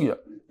of the sugya,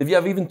 if you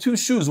have even 2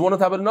 shoes, one on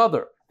top of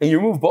another, and you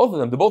remove both of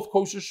them, they're both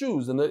kosher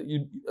shoes, and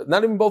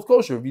not even both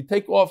kosher. If you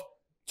take off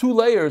 2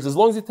 layers, as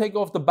long as you take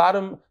off the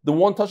bottom, the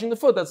one touching the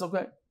foot, that's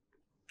okay.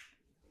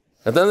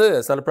 At the end of the day,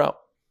 it's not a problem.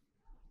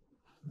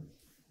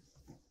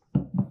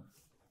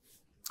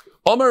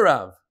 Omer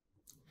Rav,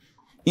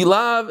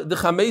 Ilav de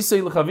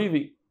Chamesei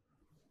L'Chavivi.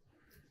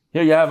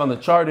 Here you have on the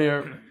chart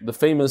here, the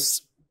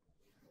famous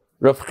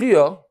Rav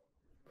Chia.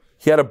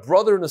 He had a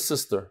brother and a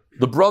sister.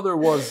 The brother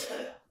was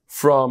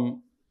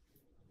from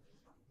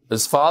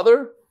his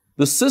father.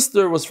 The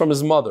sister was from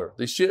his mother.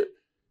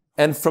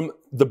 And from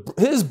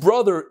his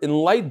brother in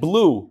light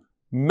blue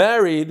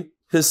married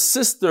his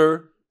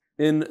sister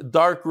in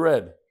dark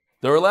red.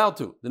 They're allowed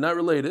to. They're not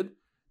related.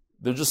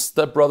 They're just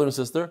stepbrother and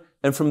sister.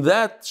 And from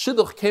that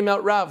shidduch came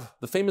out Rav,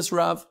 the famous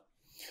Rav.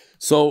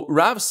 So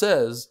Rav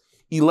says,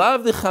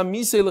 Ilav de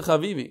chamise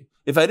lechavivi.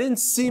 If I didn't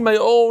see my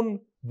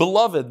own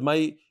beloved,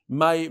 my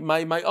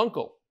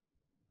uncle,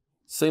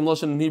 same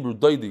lashon in Hebrew,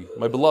 doidi,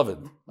 my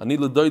beloved, ani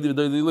ledoidi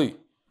v'doidi li.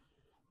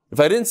 If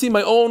I didn't see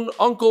my own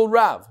uncle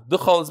Rav, the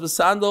chalas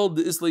b'sandal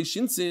the islay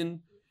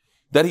shinsin,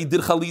 that he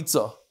did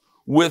chalitza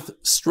with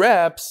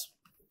straps,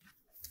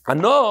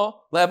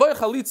 ano le'avoy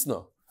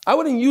chalitzna. I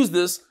wouldn't use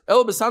this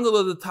el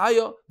b'sandal the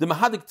taya the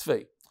mahadik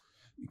tvei,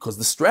 because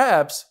the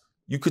straps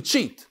you could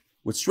cheat.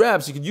 With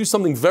straps, you could use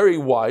something very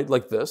wide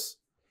like this,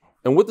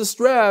 and with the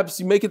straps,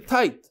 you make it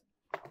tight.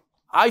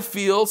 I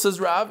feel, says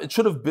Rav, it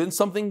should have been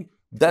something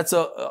that's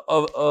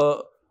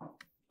a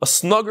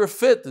snugger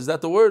fit. Is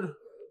that the word?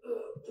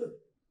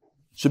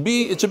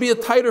 It should be a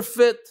tighter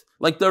fit,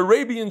 like the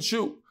Arabian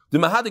shoe, the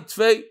Mahadik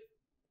Tfei.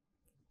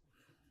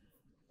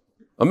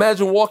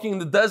 Imagine walking in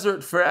the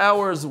desert for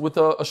hours with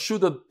a shoe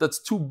that's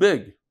too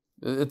big.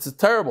 It's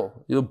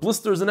terrible.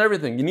 Blisters and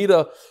everything. You need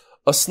a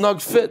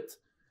snug fit.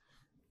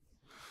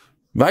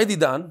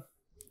 Vaididan,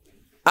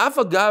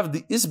 afagav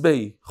the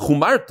isbei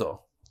chumarto.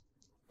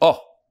 Oh,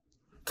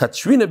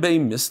 Katrina bei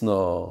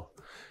misno.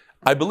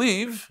 I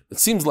believe, it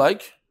seems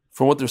like,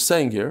 from what they're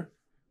saying here,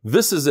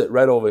 this is it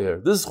right over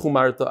here. This is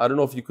chumarto. I don't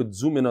know if you could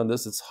zoom in on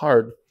this. It's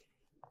hard.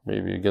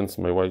 Maybe against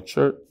my white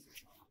shirt.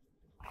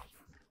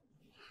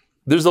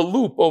 There's a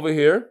loop over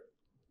here.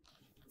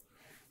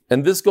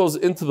 And this goes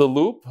into the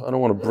loop. I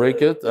don't want to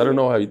break it. I don't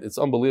know how it's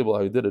unbelievable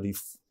how he did it.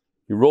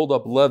 He rolled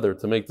up leather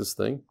to make this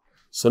thing.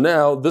 So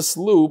now this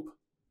loop,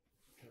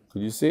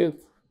 could you see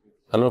it?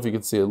 I don't know if you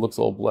can see it. It looks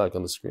all black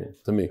on the screen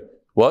to me.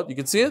 What? You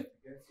can see it?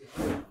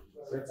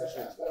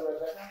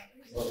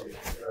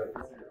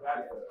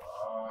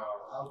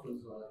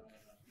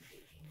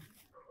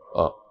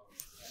 Oh.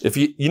 If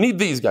you need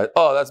these guys.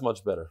 Oh, that's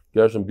much better.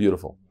 Gershon,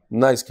 beautiful.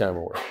 Nice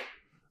camera work.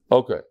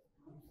 Okay.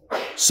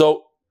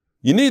 So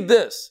you need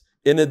this.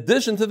 In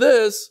addition to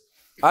this,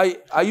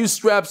 I use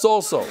straps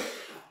also.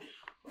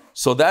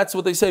 So that's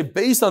what they say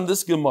based on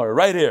this Gemara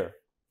right here.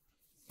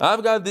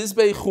 I've got this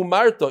bei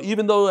chumarto,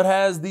 even though it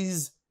has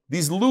these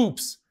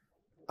loops,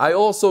 I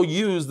also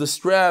use the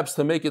straps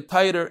to make it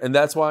tighter, and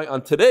that's why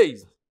on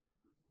today's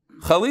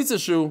chalitza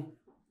shoe,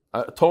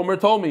 Tomer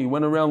told me, he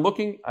went around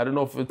looking, I don't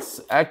know if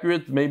it's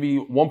accurate, maybe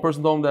one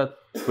person told him that,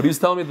 but he's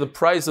telling me the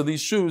price of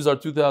these shoes are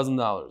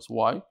 $2,000.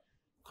 Why?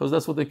 Because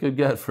that's what they could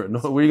get for it. No,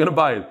 where are you going to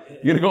buy it?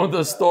 You're going to go into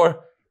a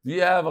store, do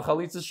you have a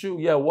chalitza shoe?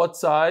 Yeah, what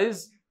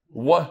size?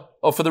 What?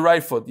 Oh, for the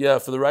right foot. Yeah,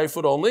 for the right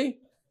foot only.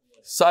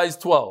 Size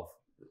 12.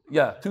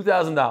 Yeah,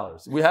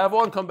 $2,000. We have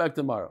one, come back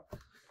tomorrow.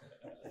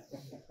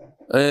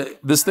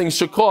 This thing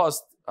should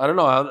cost, I don't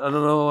know how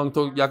long it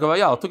took Yaakov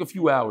Ayal. It took a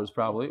few hours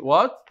probably.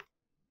 What?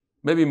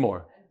 Maybe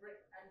more.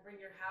 And bring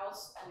your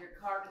house and your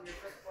car and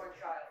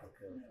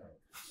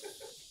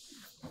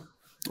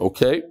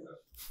Okay.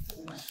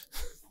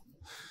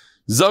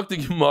 Zok the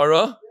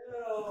Gemara.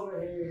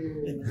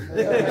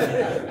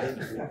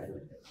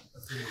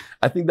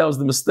 I think that was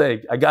the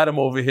mistake. I got him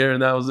over here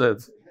and that was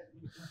it.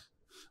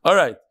 All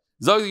right.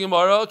 Zog the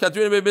Gemara,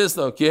 Katrina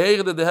Bebisno,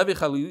 Kiheir the heavy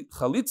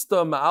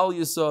chalitza ma'al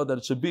yisa, that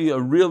it should be a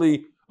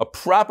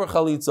proper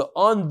chalitza,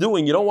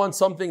 undoing. You don't want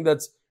something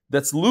that's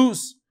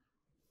loose.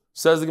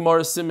 Says the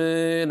Gemara,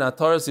 Simin,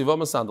 Hatara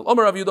Sivam Sandal.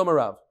 Omar Rav Yud Omar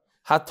Rav.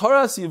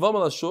 Hatara Sivam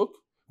Lashuk,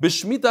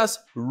 Bishmitas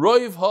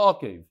Roiv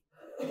Ha'akev.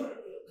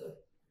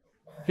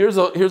 Here's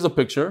a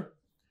picture.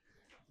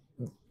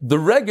 The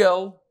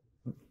regel,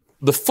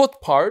 the foot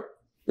part,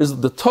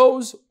 is the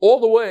toes all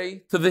the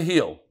way to the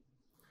heel.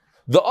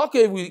 The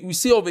akev we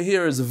see over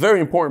here is a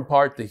very important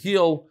part, the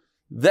heel.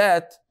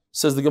 That,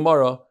 says the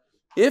Gemara,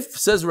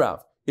 says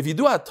Rav, if you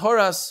do a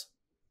Taras,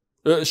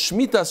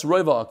 Shmitas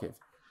Roiva akev,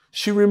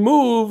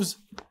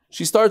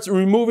 she starts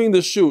removing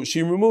the shoe.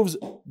 She removes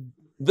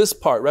this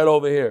part right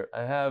over here.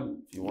 I have,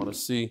 if you want to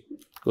see,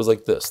 it goes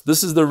like this.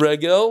 This is the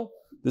regel,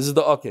 this is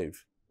the akev.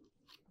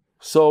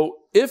 So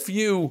if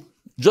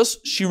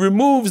she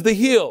removes the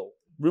heel,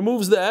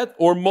 removes that,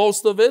 or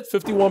most of it,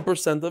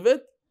 51% of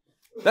it,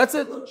 that's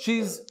it.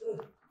 She's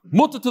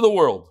mutter to the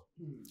world.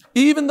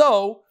 Even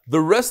though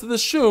the rest of the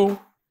shoe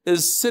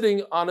is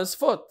sitting on his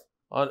foot,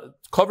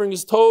 covering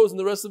his toes and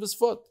the rest of his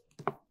foot.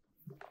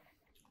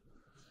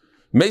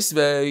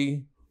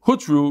 Meisvei,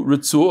 hutru,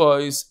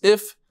 ritzuois,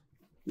 if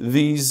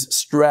these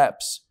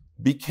straps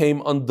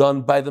became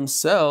undone by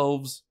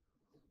themselves,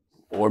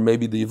 or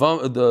maybe the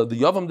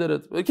Yavam did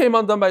it, it came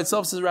undone by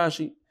itself, says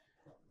Rashi.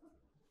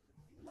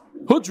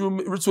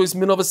 Hutru, ritzuois,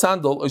 min of a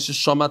sandal, ois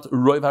shamat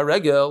roiv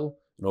haregel.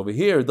 And over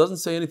here, it doesn't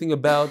say anything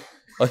about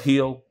a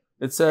heel.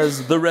 It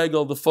says the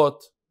regel, the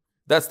foot.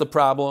 That's the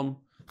problem.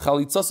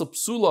 Chalitzasa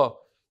psula.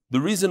 The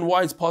reason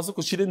why it's possible,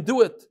 because she didn't do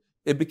it.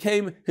 It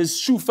became, his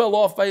shoe fell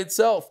off by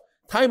itself.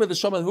 Time of the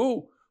shaman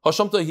who?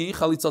 Hashamtahi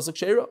chalitzasa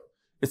kshera.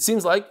 It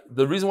seems like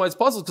the reason why it's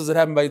possible is because it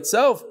happened by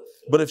itself.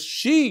 But if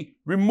she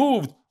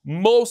removed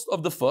most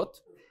of the foot,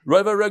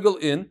 roiva regel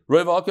in,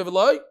 roiva akev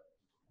elai.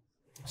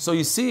 So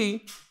you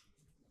see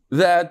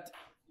that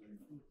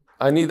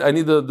I need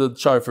the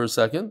chart for a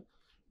second.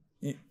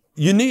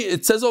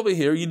 It says over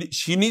here,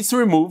 she needs to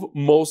remove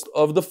most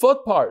of the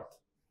foot part.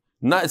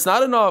 It's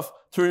not enough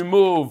to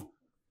remove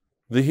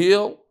the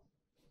heel.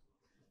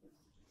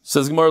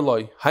 Says Gemara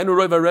Loi, Hainu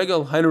roiva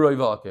regel, hainu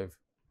roiva akev.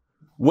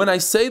 When I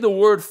say the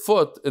word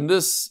foot in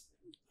this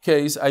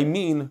case, I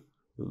mean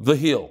the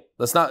heel.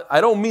 I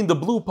don't mean the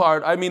blue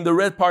part, I mean the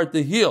red part,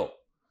 the heel.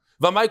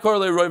 V'mai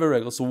korle roiva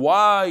regel. So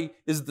why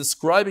is it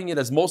describing it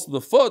as most of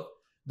the foot?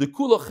 The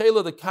kula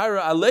chela, the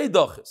kaira alei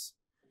dachis.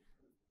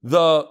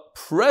 The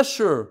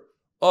pressure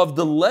of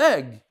the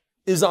leg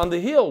is on the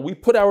heel. We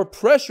put our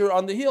pressure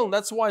on the heel, and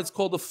that's why it's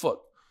called the foot.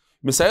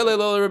 I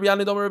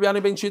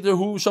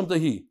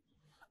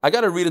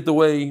got to read it the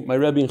way my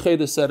Rebbe in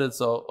Cheder said it,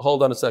 so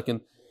hold on a second.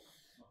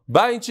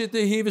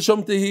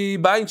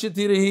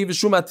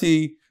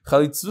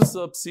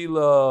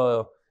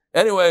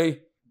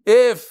 Anyway,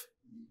 if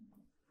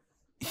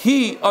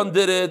he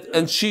undid it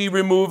and she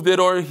removed it,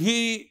 or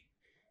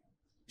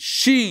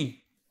she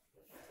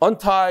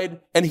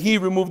untied and he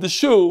removed the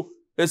shoe,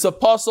 it's a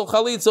pasal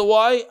chalitza.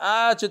 Why?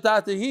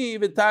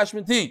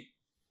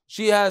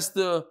 She has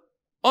to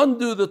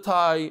undo the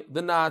tie,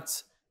 the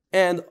knots,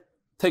 and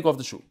take off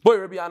the shoe. We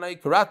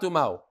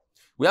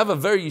have a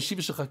very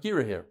yeshivish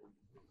chakira here.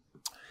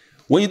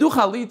 When you do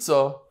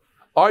chalitza,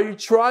 are you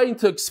trying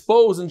to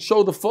expose and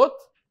show the foot,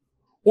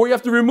 or you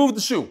have to remove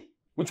the shoe?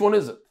 Which one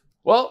is it?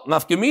 Well,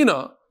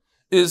 nafkamina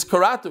is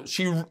karatu.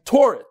 She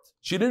tore it.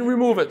 She didn't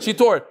remove it. She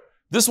tore it.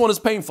 This one is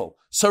painful.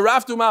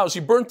 Saraftu mao,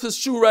 she burnt his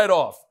shoe right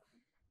off,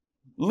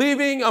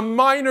 leaving a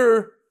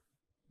minor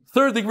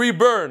 3rd-degree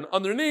burn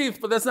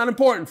underneath, but that's not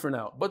important for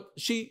now. But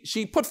she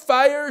put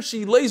fire,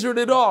 she lasered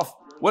it off,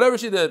 whatever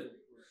she did.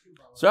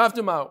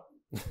 Saraftu mao.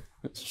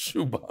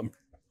 Shoe bomb.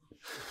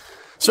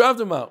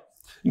 Saraftu mao.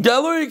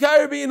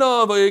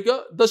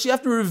 Does she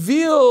have to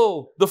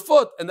reveal the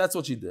foot? And that's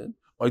what she did.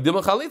 Or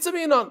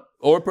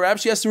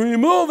perhaps she has to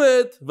remove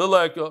it.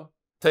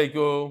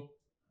 Teiku.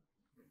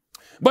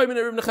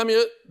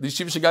 The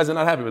Yeshivish guys are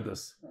not happy with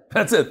this.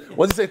 That's it.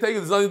 Once you say teiku,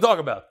 there's nothing to talk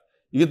about.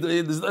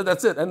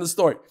 That's it. End of the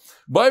story.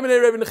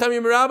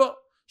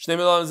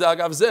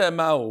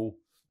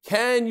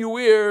 Can you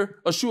wear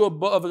a shoe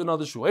above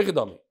another shoe?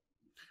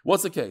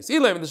 What's the case?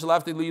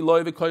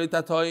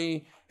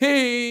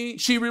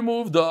 She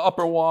removed the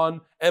upper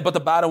one, but the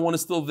bottom one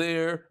is still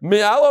there.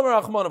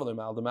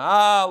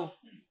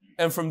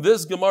 And from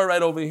this Gemara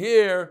right over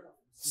here,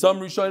 some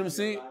Rishonim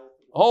see,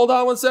 hold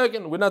on one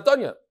second, we're not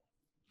done yet.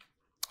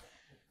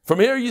 From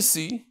here you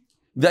see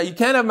that you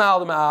can't have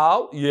ma'al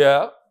ma'al,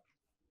 yeah.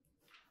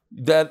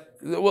 I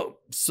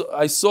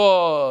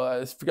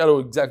forgot who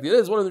exactly it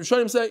is. One of the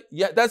Rishonim say,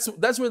 yeah,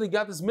 that's where they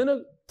got this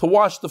minute to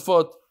wash the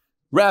foot,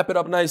 wrap it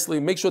up nicely,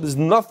 make sure there's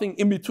nothing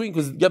in between,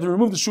 because you have to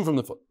remove the shoe from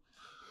the foot.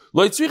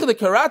 So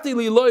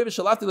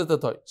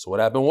what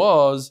happened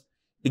was,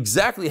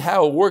 Exactly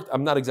how it worked,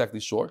 I'm not exactly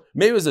sure.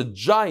 Maybe it was a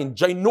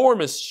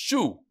ginormous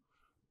shoe,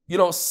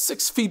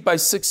 6 feet by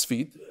 6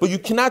 feet, but you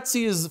cannot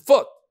see his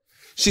foot.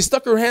 She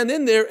stuck her hand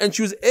in there and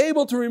she was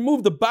able to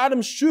remove the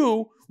bottom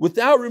shoe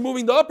without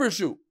removing the upper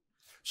shoe.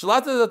 So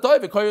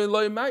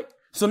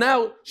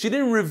now she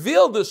didn't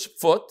reveal the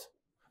foot,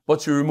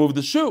 but she removed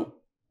the shoe.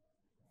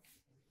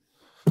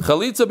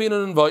 Chalitza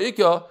binan and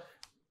va'ika,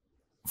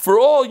 for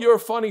all your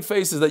funny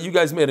faces that you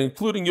guys made,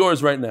 including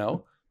yours right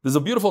now, there's a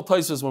beautiful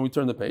Taisus when we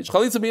turn the page.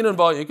 Chalitza binan and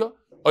va'ika,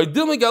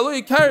 oidil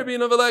megalui kari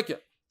binan veleke.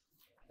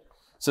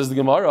 Says the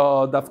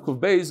Gemara, Daf Kuv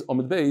Beis,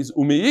 Omid Beis,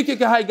 umiyike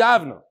kahai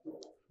gavna.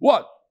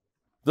 What?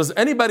 Does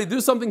anybody do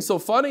something so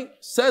funny?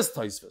 Says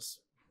Taisvis.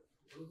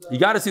 You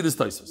got to see this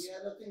Taisus.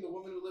 Yeah, I think the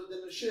woman who lived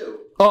in the shoe.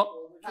 Oh.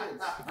 She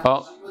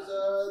was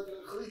a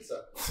chalitza.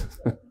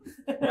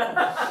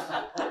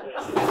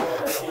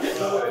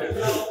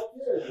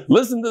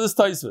 Listen to this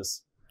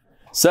Taisvis.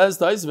 Says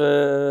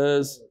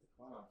Taisvis.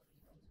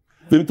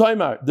 Vim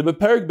Taimar, the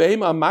beperik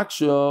behema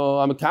maksha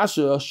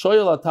amakasha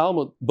shoyel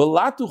atalmud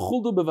belatu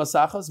chuldu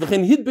bevasachas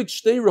v'chen hidbik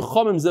shtei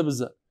rechamim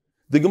zebeze.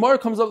 The Gemara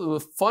comes up with the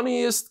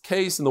funniest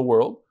case in the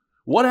world.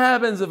 What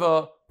happens if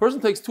a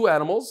person takes two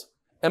animals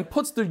and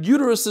puts their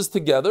uteruses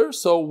together,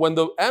 so when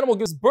the animal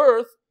gives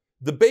birth,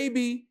 the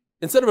baby,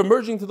 instead of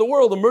emerging to the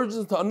world, emerges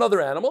into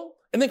another animal,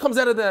 and then comes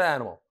out of that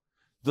animal.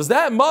 Does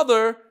that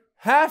mother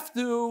have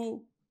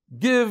to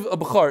give a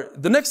bechar?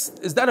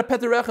 Is that a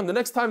peterechem? The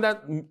next time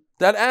that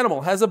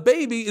animal has a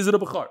baby, is it a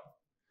bechar?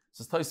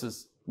 Says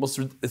Taisus,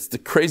 it's the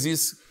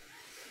craziest.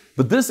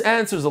 But this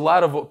answers a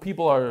lot of what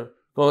people are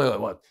going like,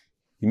 what?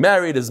 He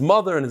married his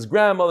mother and his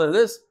grandmother and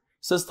this.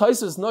 Says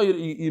Taisus, no,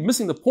 you're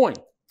missing the point.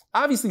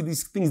 Obviously,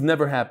 these things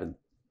never happened.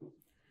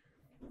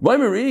 I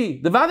just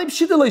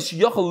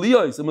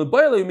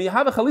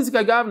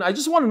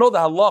want to know the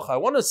halacha. I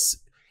want to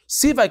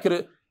see if I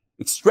could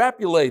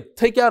extrapolate,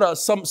 take out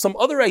some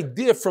other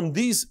idea from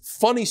these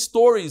funny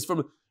stories,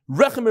 from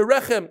rechem and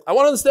rechem. I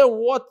want to understand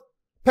what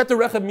peter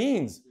rechem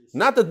means.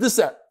 Not that this.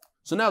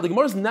 So now the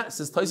Gemara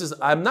says, Taisus,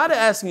 I'm not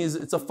asking you,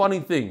 it's a funny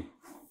thing.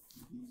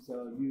 These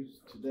are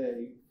used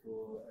today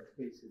as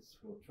basis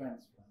for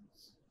transplants.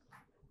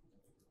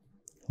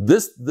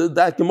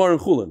 That Gemara in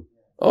Chulin.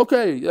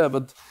 Okay, yeah,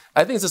 but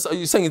I think it's just,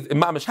 you're saying it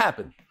mamish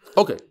happened.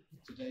 Okay.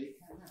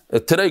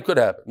 Today it could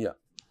happen, yeah.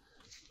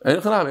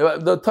 And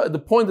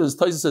the point is,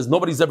 Taisus says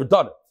nobody's ever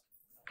done it.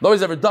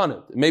 Nobody's ever done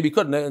it. Maybe it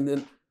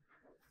couldn't.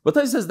 But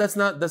Taisus says that's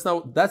not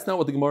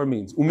what the Gemara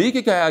means.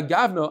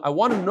 I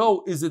want to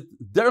know, is it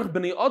derech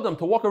b'nei adam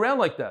to walk around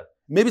like that?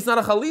 Maybe it's not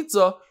a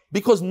chalitza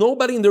because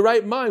nobody in their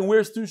right mind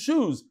wears two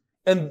shoes,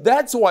 and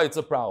that's why it's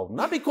a problem.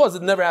 Not because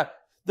it never happened.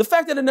 The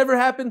fact that it never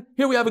happened.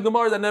 Here we have a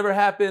Gemara that never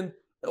happened.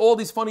 All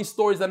these funny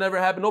stories that never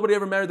happened. Nobody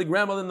ever married the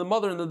grandmother and the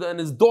mother and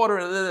his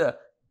daughter.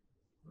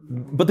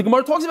 But the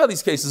Gemara talks about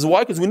these cases.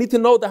 Why? Because we need to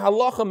know the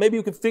halacha. Maybe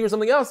we could figure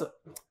something else out.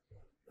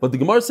 But the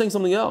Gemara is saying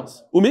something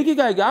else. Then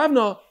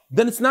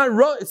it's not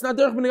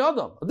derech b'nei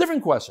adam. A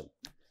different question.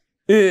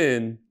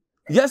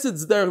 Yes,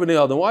 it's derech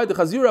b'nei adam. Why? The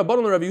Chazira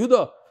Rabbanon Rabbi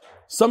Yehuda.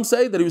 Some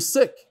say that he was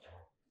sick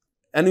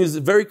and he was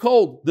very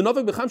cold. The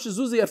Novik B'cham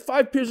Shezuzi had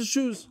 5 pairs of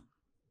shoes.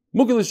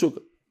 Mukil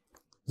l'shuka.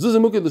 Zuzi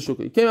Mukil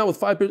l'shuka. He came out with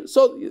 5 pairs.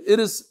 So it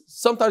is.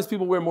 Sometimes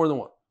people wear more than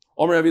one.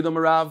 Omer Rabbi Yehuda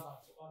Marav.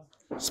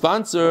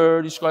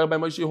 Sponsored Yishkaya by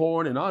Moshe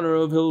Horn in honor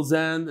of Hill's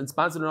End and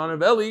sponsored in honor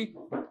of Eli,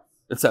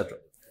 etc.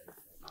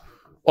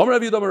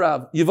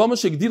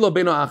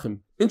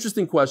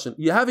 Interesting question.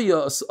 You have a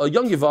young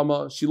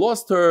Yavama, she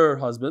lost her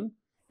husband,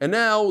 and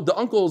now the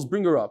uncles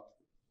bring her up.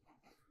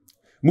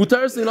 Now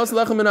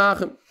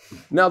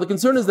the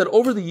concern is that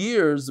over the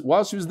years,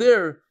 while she was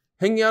there,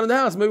 hanging out in the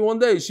house, maybe one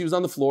day she was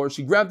on the floor,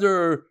 she grabbed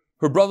her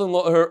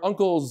brother-in-law, her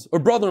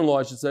brother-in-law,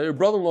 I should say, her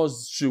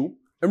brother-in-law's shoe,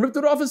 and ripped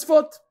it off his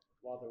foot.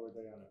 While they were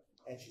there,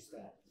 and she's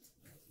fat.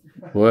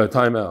 Well,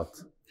 time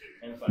out.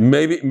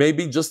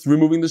 Maybe just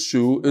removing the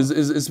shoe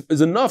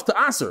is enough to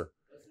ask her.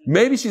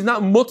 Maybe she's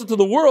not mutter to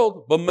the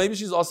world, but maybe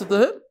she's also to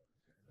him.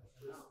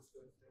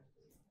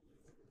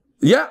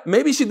 Yeah,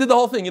 maybe she did the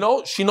whole thing.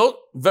 She knows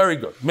very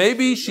good.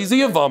 Maybe she's a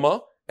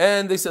Yavama,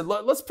 and they said,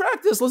 let's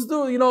practice. Let's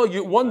do it.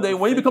 One day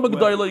when you become a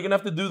Gedolah, you're gonna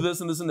have to do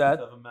this and this and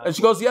that. And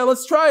she goes, yeah,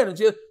 let's try it. And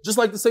she, just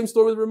like the same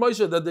story with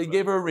Ramosha, that they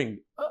gave her a ring.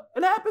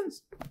 It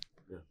happens.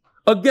 Yeah.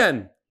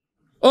 Again.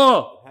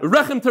 Oh,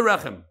 rechem to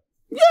rechem.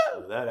 Yeah.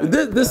 I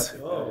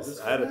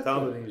had a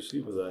Talmud in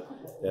Yeshiva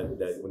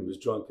that when he was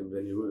drunk in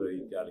Ben Yehuda, he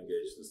got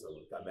engaged to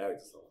someone, got married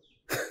to someone.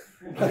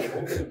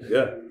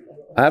 Yeah.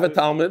 I have a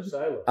Talmud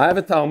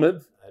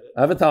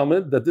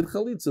that did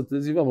chalitza to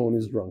his Yavama when he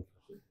was drunk.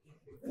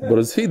 But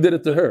as he did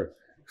it to her.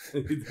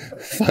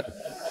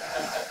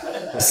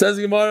 Says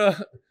Gemara,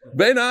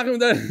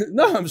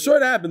 no, I'm sure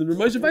it happened.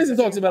 Moshe Feinstein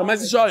talks about it.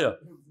 Ma'aseh Shaya.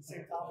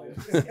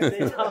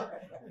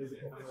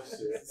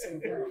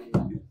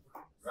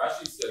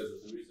 Rashi says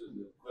that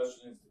the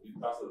question is to be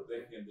passed the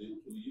back and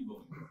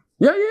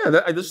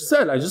Yeah. I just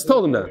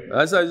told him that.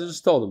 I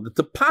just told him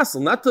to pass,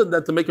 not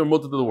to make her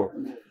mutter to the world.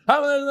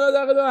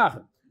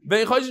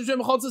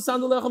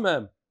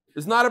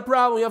 It's not a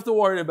problem. You have to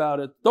worry about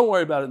it. Don't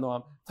worry about it,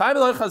 Noam. But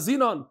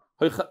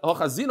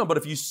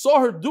if you saw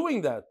her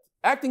doing that,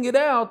 acting it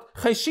out,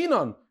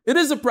 cheshinon, it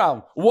is a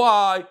problem.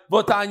 Why?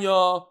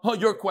 Votanya,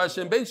 your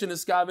question. You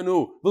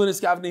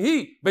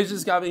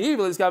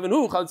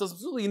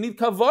need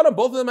kavana.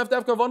 Both of them have to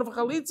have kavana for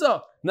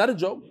chalitza. Not a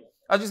joke.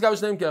 I just got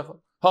his name kecha.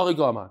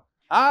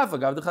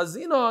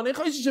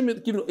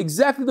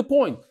 Exactly the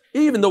point.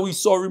 Even though we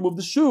saw her remove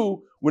the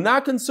shoe, we're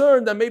not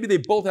concerned that maybe they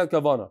both had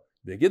kavana.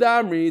 The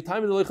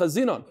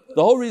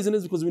whole reason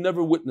is because we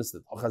never witnessed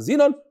it. We're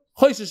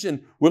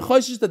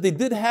choishish that they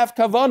did have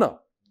kavana.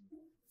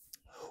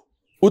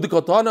 It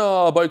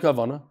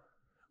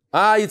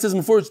says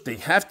before they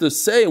have to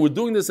say, and we're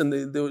doing this, and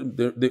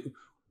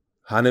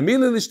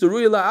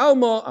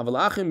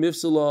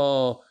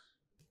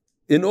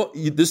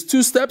there's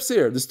two steps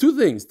here. There's two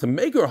things. To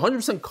make her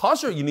 100%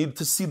 kosher, you need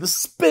to see the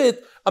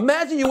spit.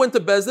 Imagine you went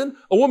to Bezdin,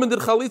 a woman did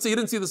chalitza, you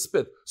didn't see the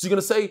spit. So you're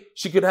going to say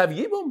she could have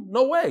yibum?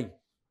 No way.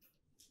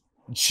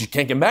 She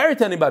can't get married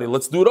to anybody.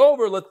 Let's do it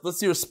over. Let's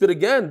see her spit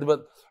again.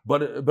 But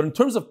in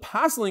terms of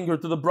passing her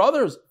to the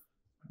brothers,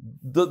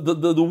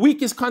 the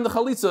weakest kind of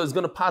chalitza is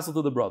going to pass it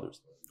to the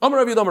brothers. Amar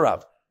Rav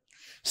Yidam.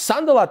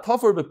 Sandal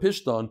atafar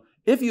bepishton.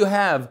 If you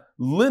have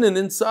linen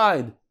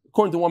inside,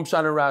 according to one pshat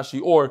and Rashi,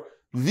 or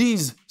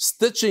these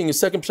stitching, a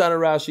second pshat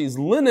and Rashi, is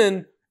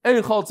linen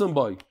and chaltzim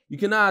boy. You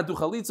cannot do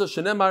chalitza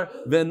shenemar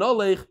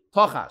ve'nolech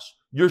tachash.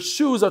 Your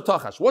shoes are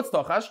tachash. What's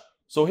tachash?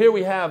 So here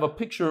we have a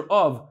picture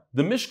of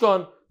the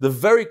Mishkan. The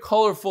very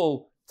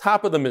colorful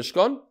top of the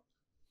Mishkan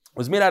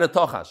was made out of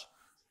tachash.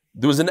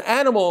 There was an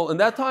animal in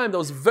that time that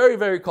was very,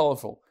 very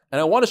colorful.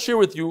 And I want to share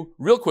with you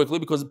real quickly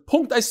because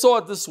I saw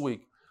it this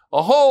week.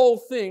 A whole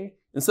thing,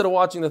 instead of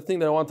watching the thing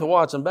that I want to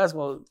watch on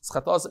basketball,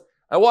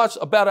 I watched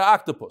about an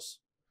octopus.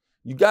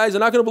 You guys are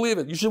not going to believe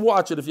it. You should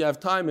watch it if you have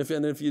time, if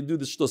you do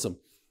the shtusim.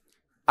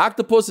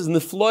 Octopus is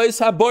niflois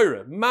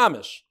haboire,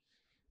 mamish.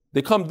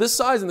 They come this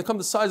size and they come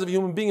the size of a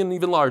human being and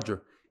even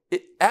larger.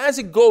 As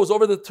it goes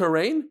over the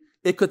terrain,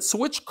 it could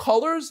switch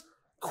colors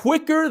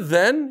quicker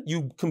than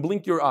you can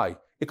blink your eye.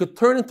 It could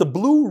turn into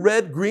blue,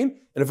 red, green,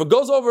 and if it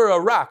goes over a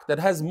rock that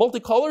has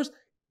multicolors,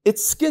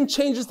 its skin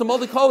changes to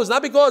multicolors,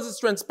 not because it's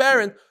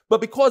transparent,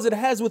 but because it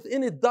has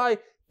within it dye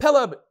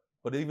pella.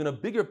 But even a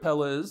bigger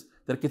pella is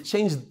that it could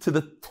change to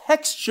the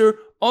texture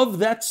of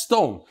that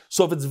stone.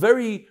 So if it's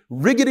very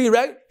riggedy,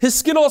 right, his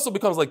skin also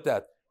becomes like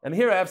that. And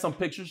here I have some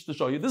pictures to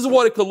show you. This is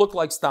what it could look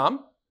like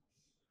stam.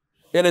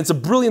 And it's a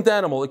brilliant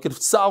animal. It could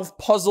solve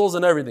puzzles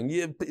and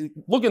everything.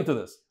 Look into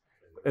this.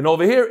 And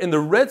over here, in the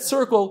red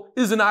circle,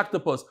 is an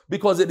octopus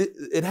because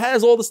it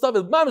has all the stuff.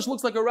 It mamish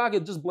looks like a rock.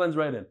 It just blends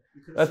right in.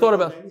 I thought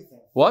about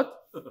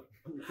what?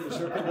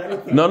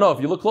 No. If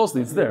you look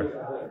closely, it's there.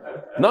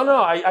 No.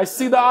 I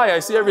see the eye. I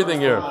see everything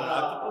here.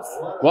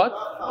 What?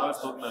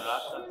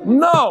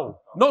 No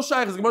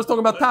shaykhs. Gemara's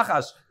talking about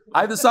tachash.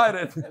 I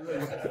decided.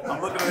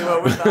 I'm looking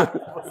at with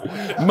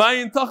octopus.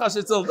 Mayin tachash.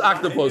 It's an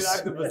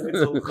octopus.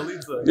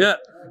 Yeah.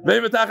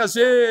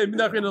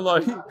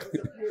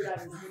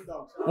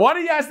 Why do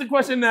you ask the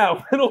question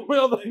now?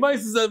 All the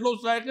mice have no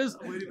shaykhs.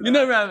 You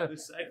never have it.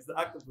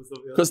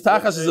 Because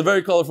tachash is a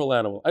very colorful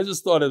animal. I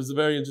just thought it was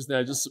very interesting.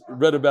 I just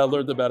learned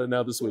about it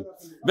now this week.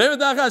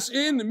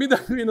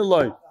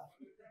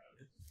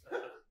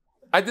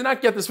 I did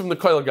not get this from the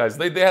Koil guys.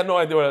 They had no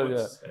idea what I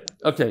did.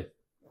 Okay.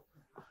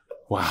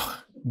 Wow.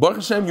 Baruch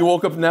Hashem, you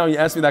woke up now and you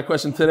asked me that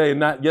question today and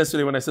not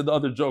yesterday when I said the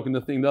other joke and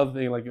the other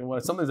thing. Like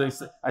sometimes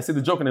I say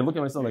the joke and I look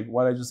at myself like,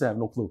 what did I just say? I have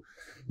no clue.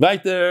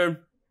 Right there.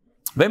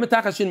 If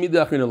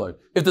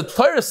the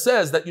Torah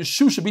says that your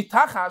shoe should be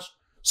tachash,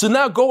 so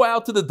now go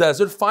out to the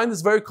desert, find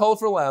this very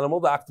colorful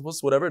animal, the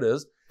octopus, whatever it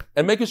is,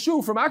 and make a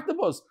shoe from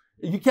octopus.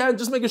 You can't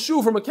just make a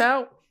shoe from a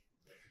cow.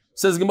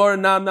 Says Gemara,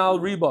 nal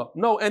riba.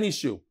 No, any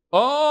shoe.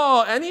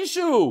 Oh, any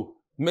shoe.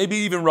 Maybe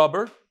even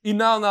rubber.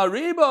 Inal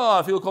riba.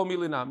 If you'll call me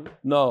linami.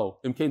 No.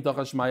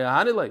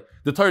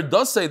 The Torah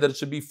does say that it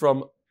should be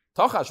from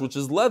tachash, which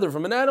is leather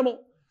from an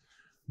animal.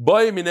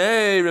 Okay,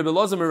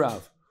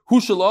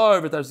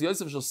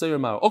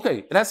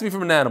 it has to be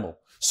from an animal.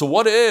 So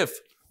what if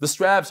the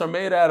straps are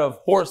made out of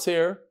horse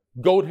hair,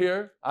 goat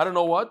hair, I don't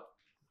know what?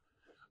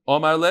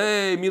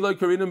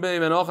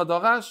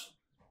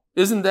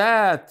 Isn't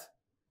that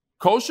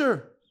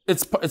kosher?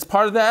 It's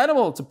part of the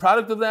animal. It's a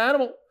product of the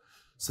animal.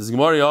 Says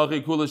Gemara,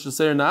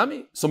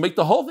 so make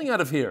the whole thing out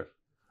of here.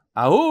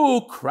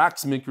 Ahu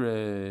cracks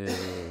mikre.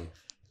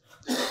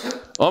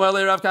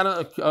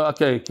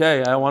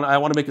 Okay. I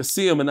want to make a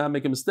siyum and not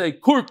make a mistake.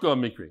 Kurka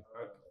mikri.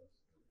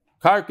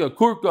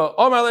 Kurka.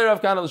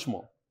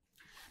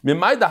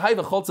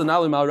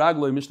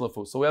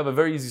 So we have a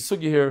very easy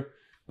sugi here,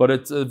 but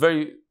it's a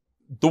very.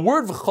 The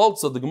word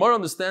v'cholza, the Gemara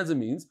understands it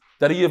means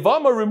that a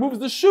yavama removes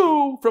the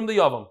shoe from the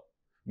yavam.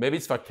 Maybe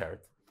it's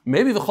fakert.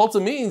 Maybe the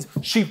chalza means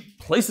she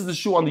places the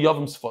shoe on the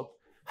yavam's foot.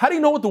 How do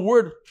you know what the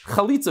word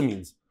chalitza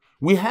means?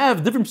 We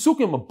have different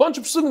psukim, a bunch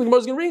of psukim the Gemara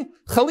is going to read.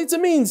 Chalitza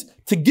means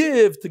to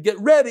give, to get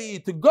ready,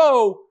 to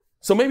go.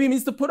 So maybe it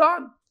means to put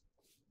on.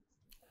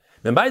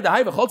 Maybe,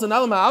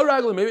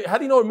 how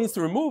do you know what it means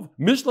to remove?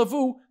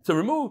 Mishlafu, to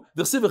remove.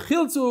 The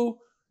chiltzu,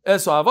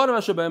 Because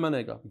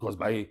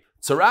by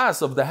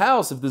tzaras of the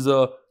house, if there's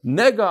a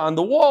nega on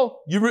the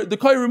wall, the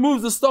kohen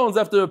removes the stones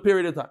after a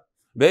period of time.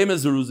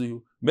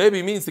 Maybe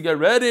it means to get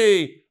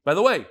ready. By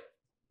the way,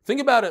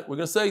 think about it. We're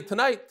going to say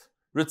tonight,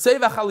 Ritzei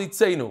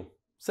v'chalitzenu.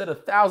 Said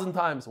 1,000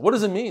 times. What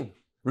does it mean?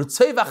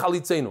 Ritzei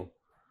v'chalitzenu.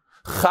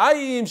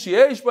 Chayim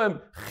sheyesh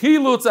b'hem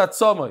chilutz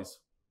atzomois.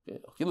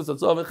 Chilutz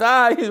atzomois.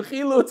 Chayim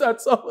chilutz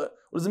atzomois.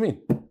 What does it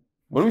mean?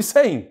 What are we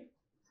saying?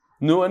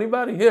 No,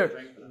 anybody here?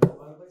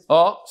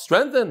 Oh,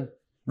 strengthen.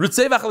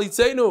 Ritzei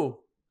v'chalitzenu.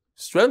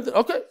 Strengthen.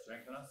 Okay.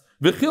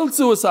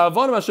 V'chiltzu es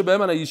ha'avonim asher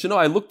b'hem ana. You should know.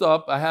 I looked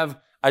up.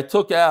 I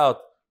took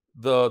out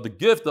the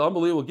gift, the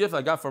unbelievable gift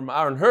I got from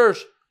Aaron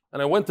Hirsch,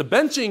 and I went to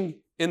benching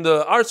in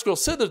the Art Scroll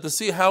Siddur to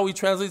see how he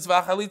translates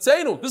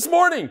v'chalitzenu this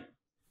morning.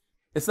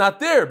 It's not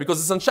there because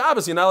it's on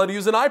Shabbos. You're not allowed to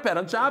use an iPad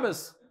on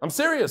Shabbos. I'm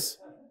serious.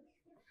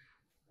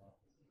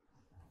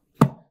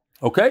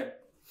 Okay?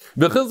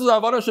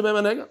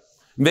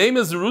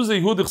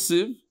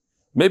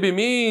 Maybe it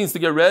means to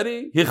get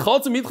ready. Get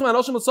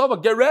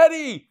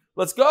ready.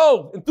 Let's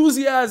go.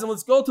 Enthusiasm.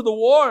 Let's go to the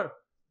war.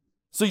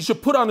 So you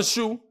should put on a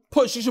shoe.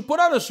 You should put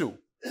on a shoe.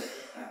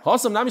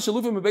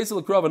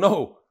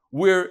 No.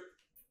 We're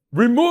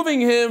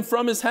removing him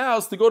from his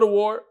house to go to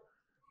war.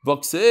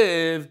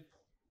 Hashem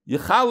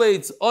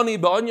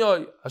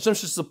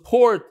should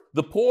support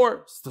the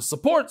poor. To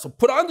support. So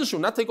put on the shoe,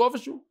 not take off a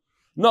shoe.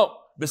 No.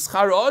 We're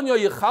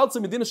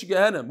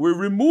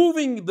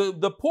removing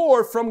the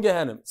poor from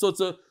Gehenna. So it's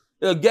a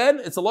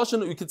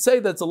lashon. We could say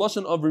that's a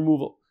lashon of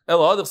removal.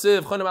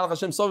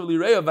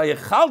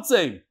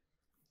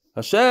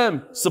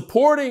 Hashem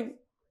supporting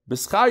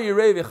because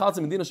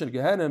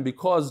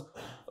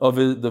of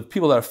the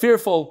people that are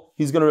fearful,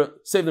 He's going to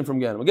save them from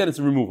Gehenna. Again, it's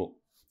a removal.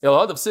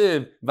 Your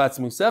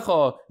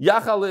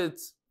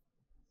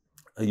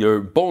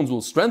bones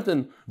will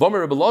strengthen.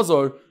 Here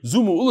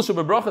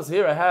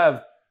I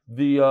have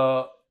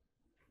the.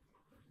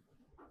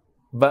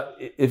 But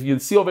if you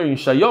see over in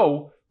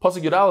Shayo,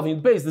 Pasuk Yud Aleph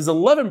in base, there's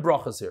 11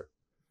 brachas here.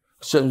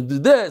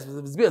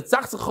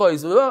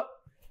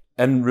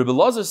 And Rebbe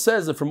Lazar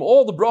says that from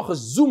all the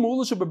brachas,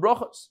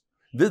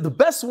 the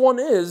best one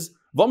is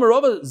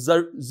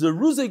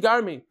Zeruze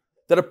Garmi,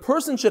 that a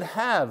person should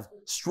have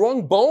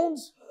strong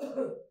bones.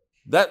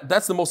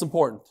 That's the most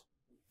important.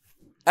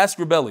 Ask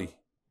Rebelli.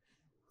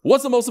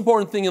 What's the most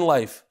important thing in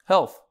life?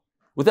 Health.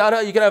 Without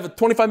it, you can have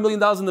 $25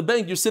 million in the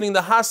bank, you're sitting in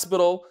the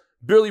hospital,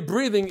 barely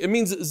breathing, it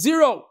means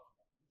zero.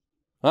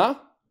 Huh?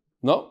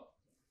 No.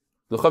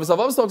 The Chavis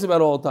Avavos talks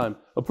about it all the time.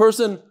 A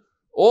person,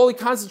 all he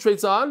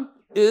concentrates on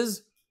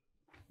is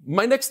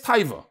my next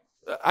taiva.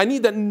 I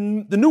need the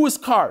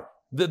newest car,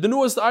 the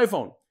newest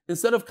iPhone.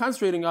 Instead of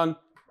concentrating on,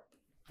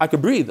 I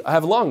can breathe, I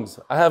have lungs,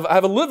 I have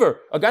a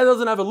liver. A guy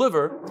doesn't have a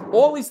liver.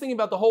 All he's thinking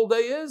about the whole day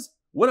is,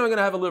 when am I going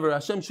to have a liver?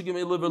 Hashem should give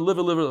me a liver.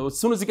 As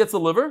soon as he gets the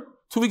liver,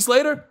 2 weeks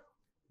later,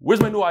 where's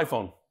my new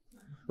iPhone?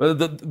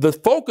 The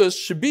focus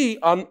should be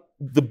on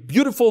the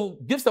beautiful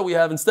gifts that we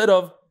have instead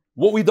of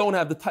what we don't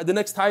have, the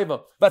next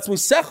taiva. That's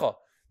misecha,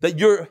 that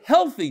you're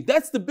healthy.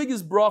 That's the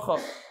biggest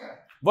bracha.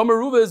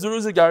 V'maruva is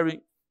Zeruze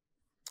Garmi.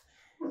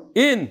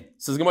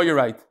 Says Gemara, you're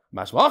right.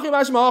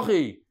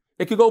 Mashmachi.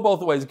 It could go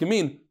both ways. It can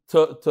mean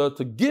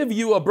to give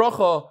you a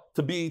bracha,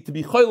 to be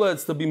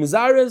choletz, to be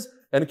mizares,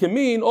 and it can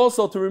mean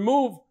also to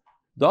remove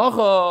the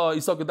acha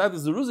isakadat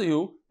is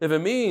Zeruzehu. If it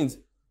means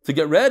to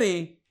get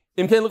ready,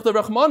 so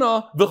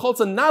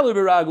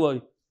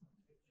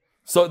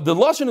the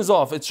lashon is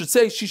off. It should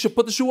say she should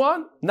put the shoe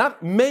on,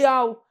 not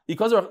me'al,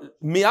 because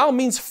me'al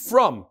means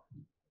from,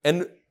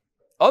 and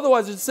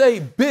otherwise it should say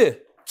bi,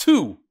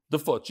 to the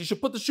foot. She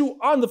should put the shoe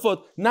on the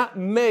foot, not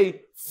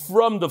me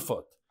from the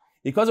foot.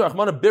 Because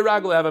Rahmana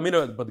biragli have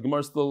amina, but the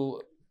Gemara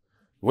still.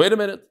 Wait a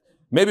minute.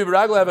 Maybe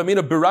biragli have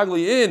amina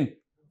biragli in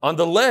on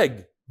the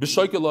leg.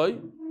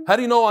 B'shoikeloi. How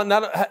do you know?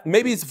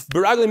 Maybe it's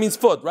biragli means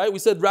foot, right? We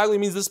said biragli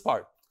means this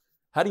part.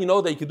 How do you know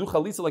that you can do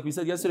chalitza like we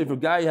said yesterday? If a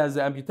guy has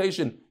an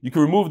amputation, you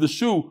can remove the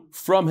shoe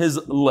from his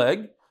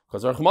leg.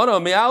 Because Rahmana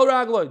me'al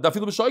ragloi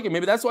dafilu b'shoikel.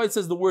 Maybe that's why it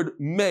says the word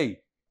me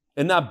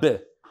and not be.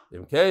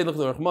 Okay, look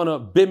at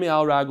Rahmana bi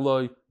me'al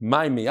ragloi,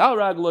 my me'al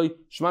ragloi,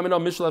 shema mina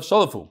mishlav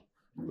shalafu.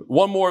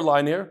 One more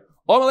line here.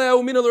 A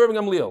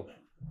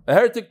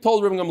heretic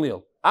told Rabbi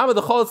Gamliel,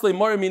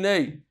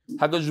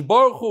 Hakadosh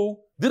Baruch Hu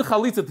did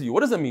chalitza to you.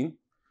 What does that mean?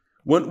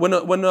 When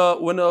a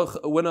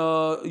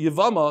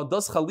Yevama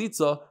does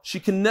chalitza, she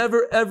can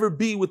never ever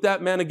be with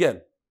that man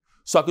again.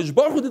 So Hakadosh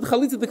Baruch Hu did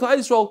chalitza to Klal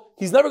Yisrael.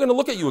 He's never going to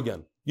look at you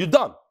again. You're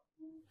done.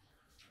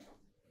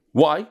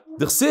 Why?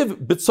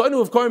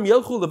 Hakadosh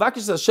Baruch Hu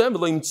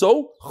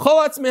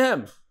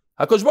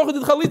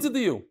did chalitza to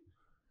you.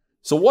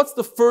 So what's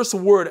the first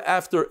word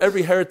after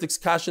every heretic's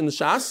kash in the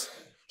Shas?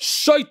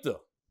 Shaita.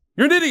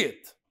 You're an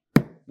idiot.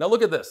 Now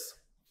look at this.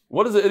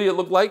 What does an idiot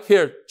look like?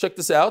 Here, check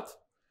this out.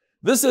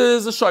 This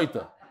is a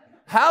shaita.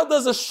 How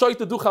does a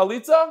shaita do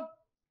chalitza?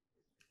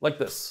 Like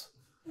this.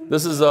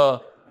 This is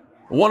a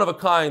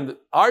one-of-a-kind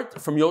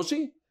art from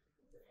Yoshi.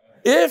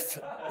 If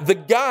the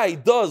guy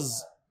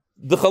does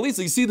the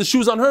chalitza, you see the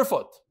shoes on her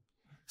foot.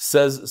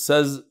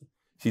 Says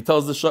He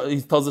tells the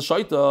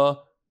shaita,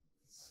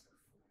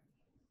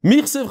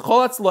 Michsiv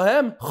cholatz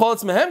lahem,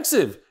 cholatz mehem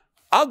ksiv.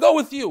 I'll go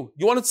with you.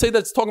 You want to say that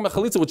it's talking about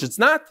chalitza, which it's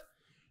not?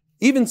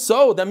 Even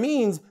so, that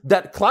means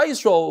that Klal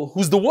Yisrael,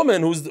 who's the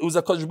woman, who's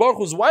a Kadosh Baruch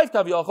Hu's wife,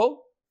 Kaviyachol,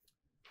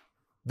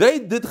 they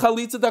did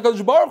chalitza to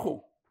Kadosh Baruch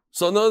Hu.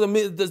 So no,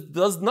 that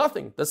does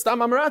nothing. That's Stam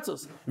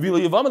Amaratzos.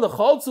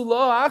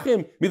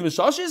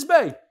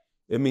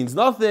 It means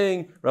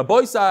nothing.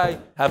 Rabbi Sai,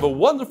 have a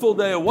wonderful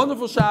day, a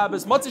wonderful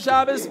Shabbos. Motzi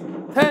Shabbos,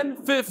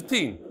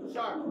 10:15.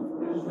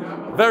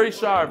 Very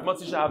sharp.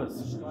 Motzi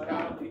Shabbos.